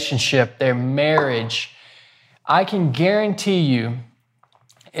relationship, their marriage. I can guarantee you,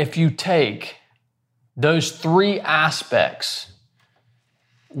 if you take those 3 aspects,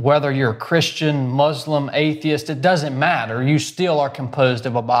 whether you're a Christian, Muslim, atheist, it doesn't matter. You still are composed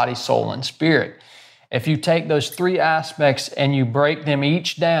of a body, soul, and spirit. If you take those 3 aspects and you break them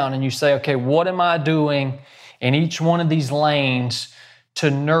each down and you say, okay, what am I doing in each one of these lanes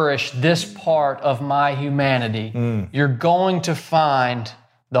to nourish this part of my humanity? You're going to find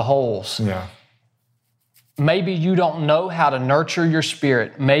the holes. Yeah. Maybe you don't know how to nurture your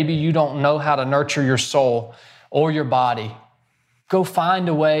spirit. Maybe you don't know how to nurture your soul or your body. Go find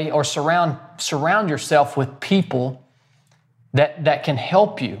a way or surround yourself with people that can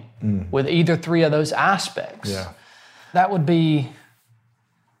help you with either 3 of those aspects. Yeah. That would be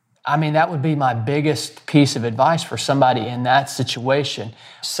my biggest piece of advice for somebody in that situation.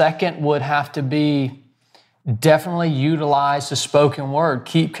 Second would have to be definitely utilize the spoken word.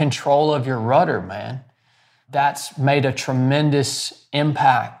 Keep control of your rudder, man. That's made a tremendous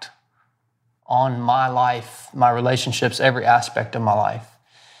impact on my life, my relationships, every aspect of my life.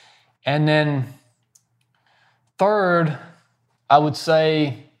 And then third, I would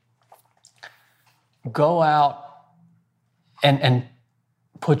say go out and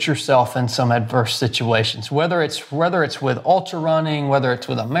put yourself in some adverse situations, whether it's with ultra running, whether it's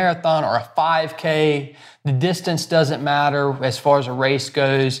with a marathon or a 5K. The distance doesn't matter as far as a race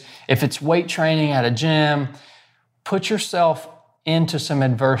goes. If it's weight training at a gym, put yourself into some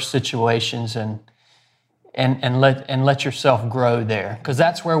adverse situations and let yourself grow there, because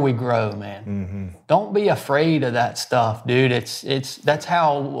that's where we grow, man. Don't be afraid of that stuff, dude. That's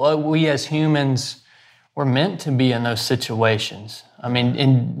how we as humans were meant to be in those situations. I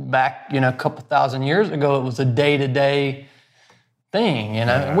mean, back a couple thousand years ago, it was a day-to-day thing,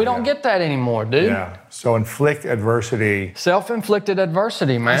 and we don't get that anymore, dude. Yeah. So inflict adversity. Self-inflicted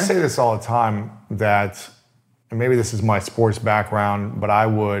adversity, man. I say this all the time that, and maybe this is my sports background, but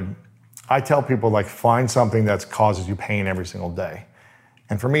I tell people, find something that causes you pain every single day.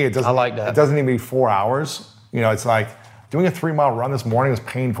 And for me, it doesn't. I like that. It doesn't need to be 4 hours. It's like doing a 3-mile run this morning was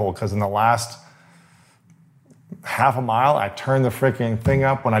painful because in the last half a mile, I turned the freaking thing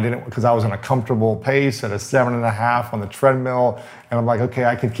up because I was in a comfortable pace at a 7.5 on the treadmill. And I'm like, okay,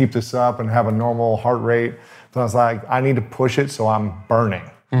 I can keep this up and have a normal heart rate. But I was like, I need to push it so I'm burning.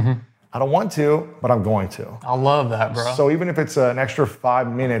 I don't want to, but I'm going to. I love that, bro. So even if it's an extra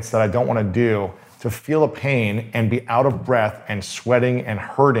 5 minutes that I don't want to do, to feel the pain and be out of breath and sweating and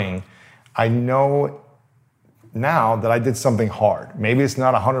hurting, I know now that I did something hard. Maybe it's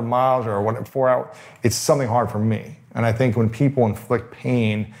not 100 miles or 4 hours. It's something hard for me. And I think when people inflict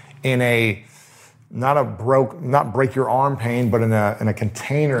pain in not break your arm pain, but in a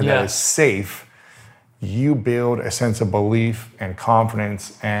container that is safe, you build a sense of belief and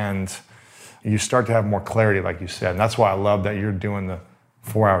confidence, and you start to have more clarity, like you said. And that's why I love that you're doing the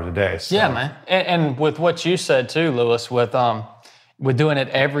 4 hours a day. So. Yeah, man. And with what you said too, Lewis, with doing it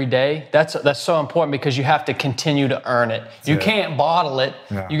every day, that's so important, because you have to continue to earn it. You can't bottle it.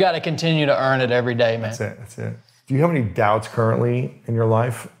 No. You got to continue to earn it every day, man. That's it. Do you have any doubts currently in your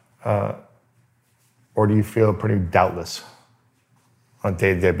life? Or do you feel pretty doubtless on a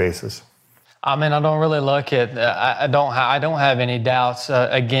day-to-day basis? I mean, I don't really look at. I don't have any doubts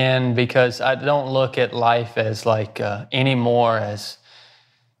again, because I don't look at life as anymore as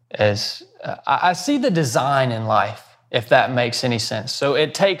I see the design in life, if that makes any sense. So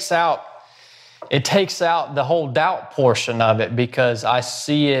it takes out the whole doubt portion of it, because I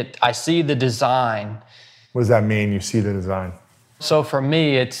see the design. What does that mean? You see the design? So for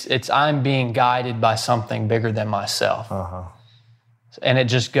me, it's I'm being guided by something bigger than myself. Uh-huh. And it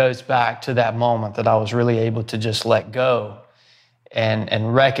just goes back to that moment that I was really able to just let go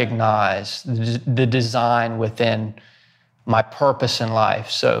and recognize the design within my purpose in life.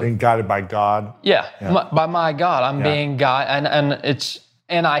 So being guided by God. Yeah. By my God, I'm being guided,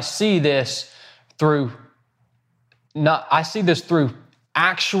 and I see this through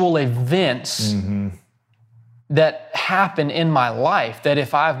actual events that happen in my life that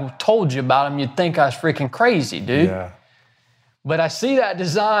if I told you about them, you'd think I was freaking crazy, dude. Yeah. But I see that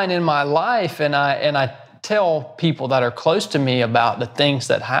design in my life, and I tell people that are close to me about the things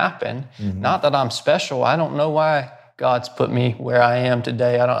that happen. Not that I'm special. I don't know why God's put me where I am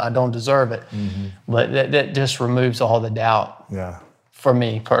today. I don't deserve it. But that just removes all the doubt. Yeah. For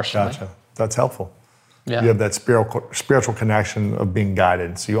me personally. Gotcha. That's helpful. Yeah. You have that spiritual connection of being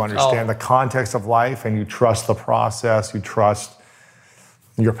guided. So you understand the context of life, and you trust the process. You trust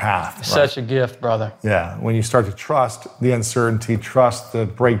your path. Right? Such a gift, brother. Yeah. When you start to trust the uncertainty, trust the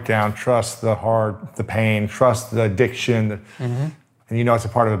breakdown, trust the pain, trust the addiction, and you know it's a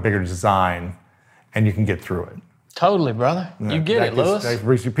part of a bigger design, and you can get through it. Totally, brother. You get it, Lewis. That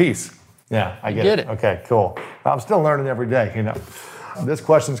brings you peace. Yeah, I get it. Okay, cool. I'm still learning every day, you know. This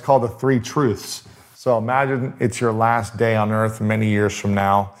question is called the 3 truths. So imagine it's your last day on earth many years from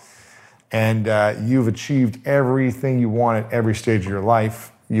now, and you've achieved everything you want at every stage of your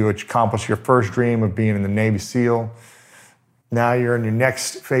life. You accomplished your first dream of being in the Navy SEAL. Now you're in your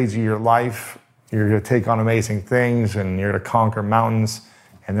next phase of your life. You're going to take on amazing things, and you're going to conquer mountains.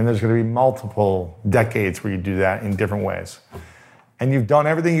 And then there's going to be multiple decades where you do that in different ways. And you've done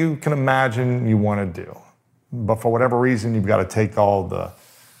everything you can imagine you want to do. But for whatever reason, you've got to take all the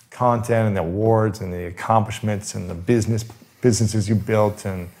content and the awards and the accomplishments and the businesses you built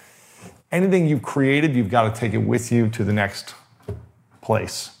and anything you've created, you've got to take it with you to the next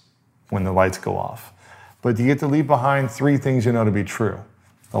place when the lights go off. But you get to leave behind 3 things you know to be true.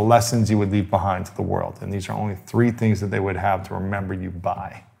 The lessons you would leave behind to the world. And these are only 3 things that they would have to remember you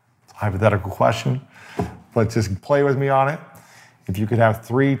by. It's a hypothetical question, but just play with me on it. If you could have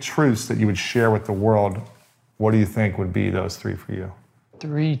 3 truths that you would share with the world, what do you think would be those 3 for you?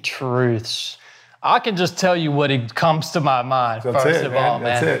 3 truths. I can just tell you what it comes to my mind. That's first it, of man. all,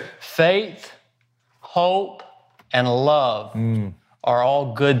 That's man. it. Faith, hope, and love are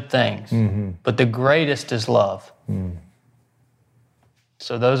all good things, but the greatest is love.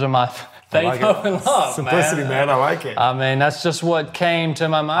 So those are my faith, hope, and love. Simplicity, man. I like it. I mean, that's just what came to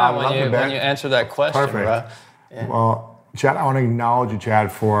my mind when you answered that question, Perfect. bro. Yeah. Well, Chad, I want to acknowledge you,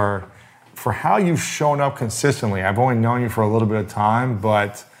 Chad, for how you've shown up consistently. I've only known you for a little bit of time,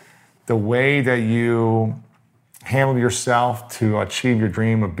 but the way that you handled yourself to achieve your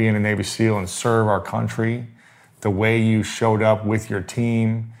dream of being a Navy SEAL and serve our country, the way you showed up with your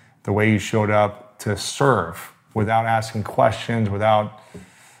team, the way you showed up to serve without asking questions, without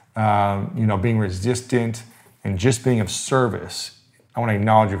being resistant, and just being of service. I want to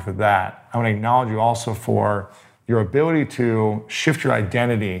acknowledge you for that. I want to acknowledge you also for your ability to shift your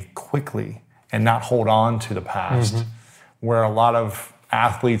identity quickly and not hold on to the past, where a lot of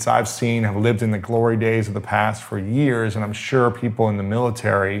athletes I've seen have lived in the glory days of the past for years, and I'm sure people in the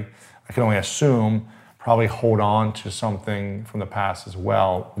military, I can only assume, probably hold on to something from the past as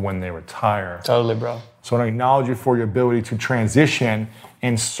well when they retire. Totally, bro. So I want to acknowledge you for your ability to transition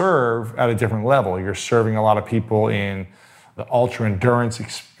and serve at a different level. You're serving a lot of people in the ultra endurance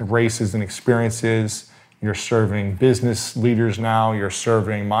races and experiences. You're serving business leaders now. You're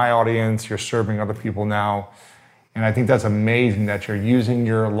serving my audience. You're serving other people now. And I think that's amazing that you're using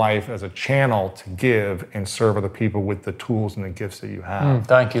your life as a channel to give and serve other people with the tools and the gifts that you have.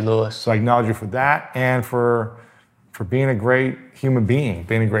 Thank you, Lewis. So I acknowledge you for that and for being a great human being,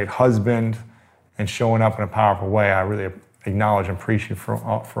 being a great husband, and showing up in a powerful way. I really acknowledge and appreciate you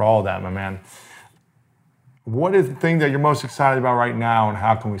for all that, my man. What is the thing that you're most excited about right now, and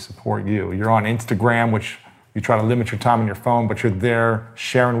how can we support you? You're on Instagram, which you try to limit your time on your phone, but you're there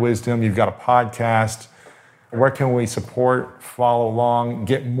sharing wisdom. You've got a podcast. Where can we support, follow along,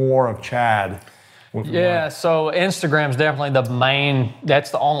 get more of Chad? Yeah, so Instagram's definitely the main,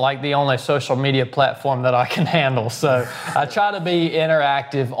 that's the only social media platform that I can handle. So I try to be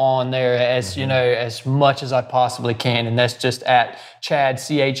interactive on there as much as I possibly can. And that's just at Chad,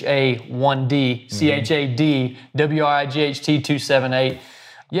 CHA1D, CHAD, WRIGHT 278.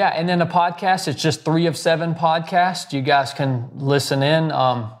 Yeah, and then the podcast, it's just 3 of 7 podcast. You guys can listen in.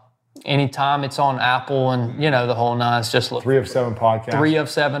 Anytime. It's on Apple and, the whole nine. It's just 3 of 7 podcasts. 3 of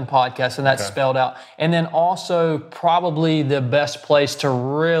 7 podcasts, and that's spelled out. And then also probably the best place to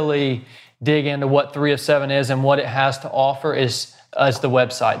really dig into what 3 of 7 is and what it has to offer is the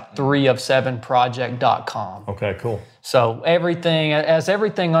website, 3of7project.com. Okay, cool. So as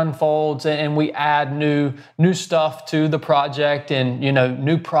everything unfolds and we add new stuff to the project and,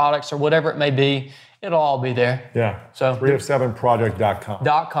 new products or whatever it may be, it'll all be there. Yeah. So 3of7project.com.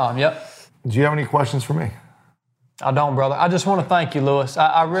 .com, yep. Do you have any questions for me? I don't, brother. I just want to thank you, Lewis.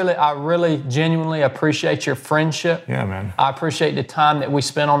 I really genuinely appreciate your friendship. Yeah, man. I appreciate the time that we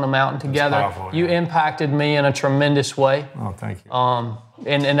spent on the mountain together. Powerful, you impacted me in a tremendous way. Oh, thank you.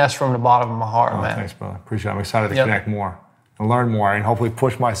 And that's from the bottom of my heart, man. Thanks, brother. Appreciate it. I'm excited to connect more and learn more and hopefully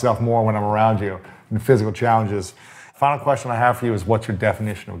push myself more when I'm around you in physical challenges. Final question I have for you is, what's your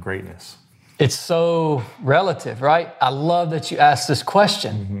definition of greatness? It's so relative, right? I love that you asked this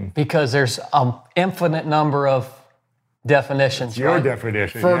question because there's an infinite number of definitions. Your right?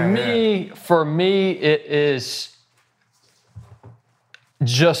 definition. For me, it is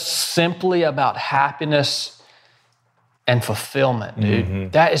just simply about happiness and fulfillment,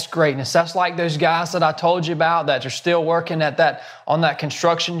 dude. That is greatness. That's like those guys that I told you about that are still working on that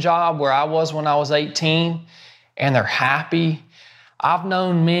construction job where I was when I was 18, and they're happy. I've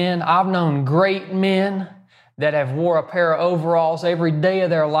known great men that have wore a pair of overalls every day of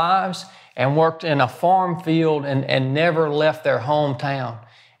their lives and worked in a farm field and never left their hometown.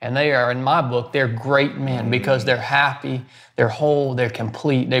 And they are, in my book, they're great men because they're happy, they're whole, they're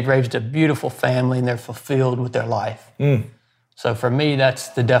complete. They've raised a beautiful family and they're fulfilled with their life. So for me, that's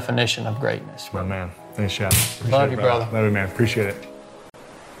the definition of greatness. My man. Thanks, Chad. Love you, brother. Love you, man. Appreciate it.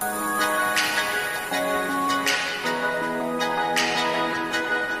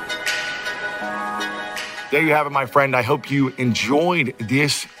 There you have it, my friend. I hope you enjoyed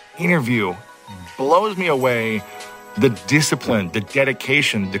this interview. Blows me away the discipline, the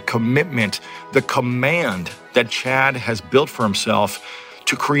dedication, the commitment, the command that Chad has built for himself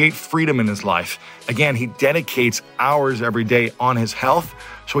to create freedom in his life. Again, he dedicates hours every day on his health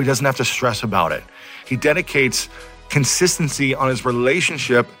so he doesn't have to stress about it. He dedicates consistency on his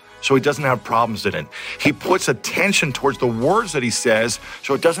relationship so he doesn't have problems in it. He puts attention towards the words that he says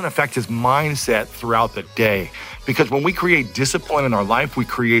so it doesn't affect his mindset throughout the day. Because when we create discipline in our life, we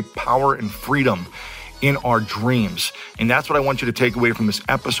create power and freedom in our dreams. And that's what I want you to take away from this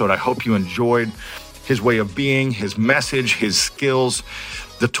episode. I hope you enjoyed his way of being, his message, his skills,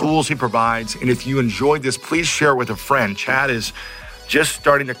 the tools he provides. And if you enjoyed this, please share it with a friend. Chad is just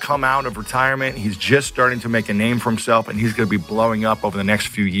starting to come out of retirement. He's just starting to make a name for himself, and he's going to be blowing up over the next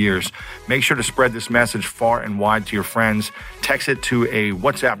few years. Make sure to spread this message far and wide to your friends. Text it to a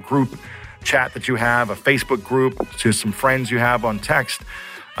WhatsApp group chat that you have, a Facebook group, to some friends you have on text.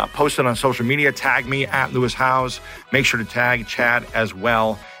 Post it on social media. Tag me at Lewis Howes. Make sure to tag Chad as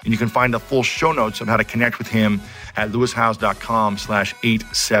well. And you can find the full show notes of how to connect with him at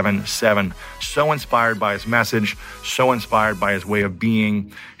lewishowes.com/877. So inspired by his message, so inspired by his way of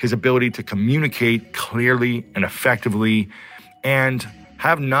being, his ability to communicate clearly and effectively, and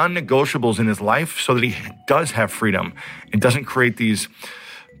have non-negotiables in his life so that he does have freedom and doesn't create these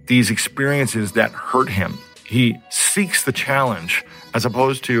experiences that hurt him. He seeks the challenge as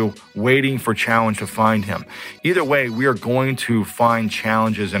opposed to waiting for challenge to find him. Either way, we are going to find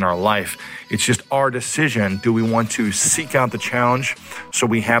challenges in our life. It's just our decision. Do we want to seek out the challenge so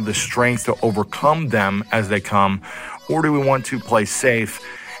we have the strength to overcome them as they come? Or do we want to play safe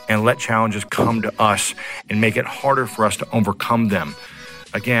and let challenges come to us and make it harder for us to overcome them?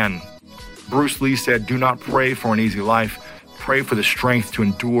 Again, Bruce Lee said, do not pray for an easy life. Pray for the strength to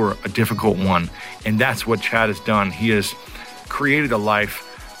endure a difficult one. And that's what Chad has done. He has created a life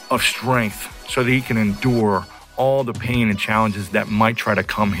of strength so that he can endure all the pain and challenges that might try to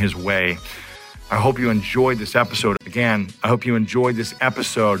come his way. I hope you enjoyed this episode. Again, I hope you enjoyed this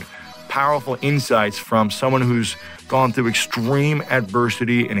episode. Powerful insights from someone who's gone through extreme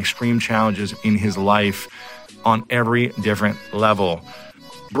adversity and extreme challenges in his life on every different level.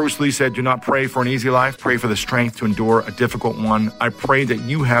 Bruce Lee said, do not pray for an easy life. Pray for the strength to endure a difficult one. I pray that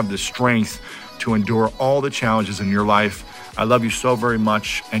you have the strength to endure all the challenges in your life. I love you so very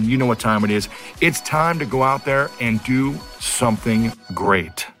much, and you know what time it is. It's time to go out there and do something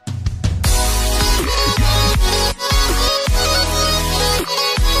great.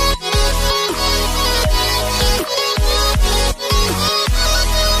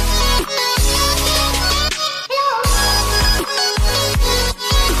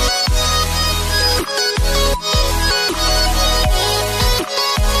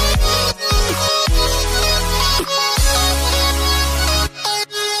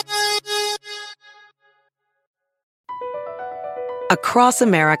 Across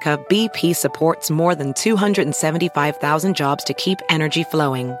America, BP supports more than 275,000 jobs to keep energy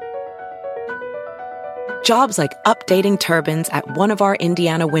flowing. Jobs like updating turbines at one of our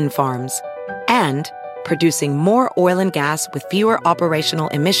Indiana wind farms and producing more oil and gas with fewer operational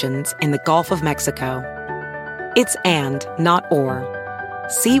emissions in the Gulf of Mexico. It's and, not or.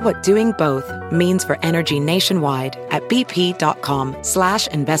 See what doing both means for energy nationwide at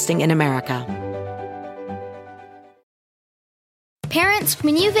bp.com/investing in America. Parents,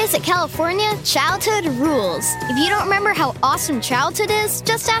 when you visit California, childhood rules. If you don't remember how awesome childhood is,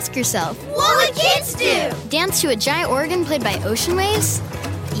 just ask yourself, what would kids do? Dance to a giant organ played by ocean waves?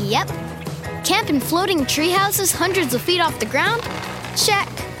 Yep. Camp in floating tree houses hundreds of feet off the ground? Check.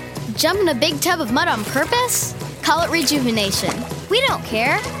 Jump in a big tub of mud on purpose? Call it rejuvenation. We don't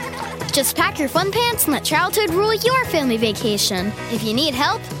care. Just pack your fun pants and let childhood rule your family vacation. If you need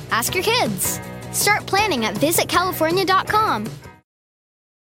help, ask your kids. Start planning at visitcalifornia.com.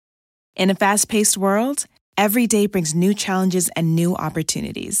 In a fast-paced world, every day brings new challenges and new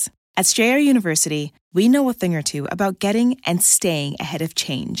opportunities. At Strayer University, we know a thing or two about getting and staying ahead of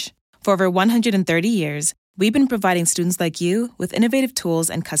change. For over 130 years, we've been providing students like you with innovative tools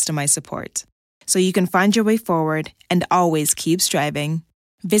and customized support, so you can find your way forward and always keep striving.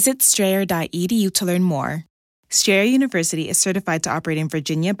 Visit strayer.edu to learn more. Strayer University is certified to operate in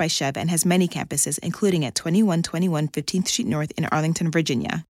Virginia by Chev and has many campuses, including at 2121 15th Street North in Arlington,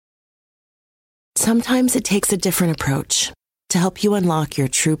 Virginia. Sometimes it takes a different approach to help you unlock your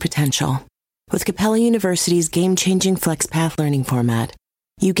true potential. With Capella University's game-changing FlexPath learning format,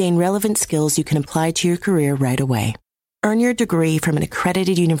 you gain relevant skills you can apply to your career right away. Earn your degree from an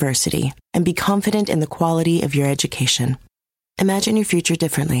accredited university and be confident in the quality of your education. Imagine your future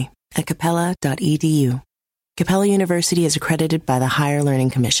differently at capella.edu. Capella University is accredited by the Higher Learning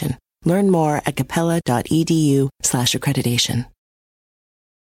Commission. Learn more at capella.edu/accreditation.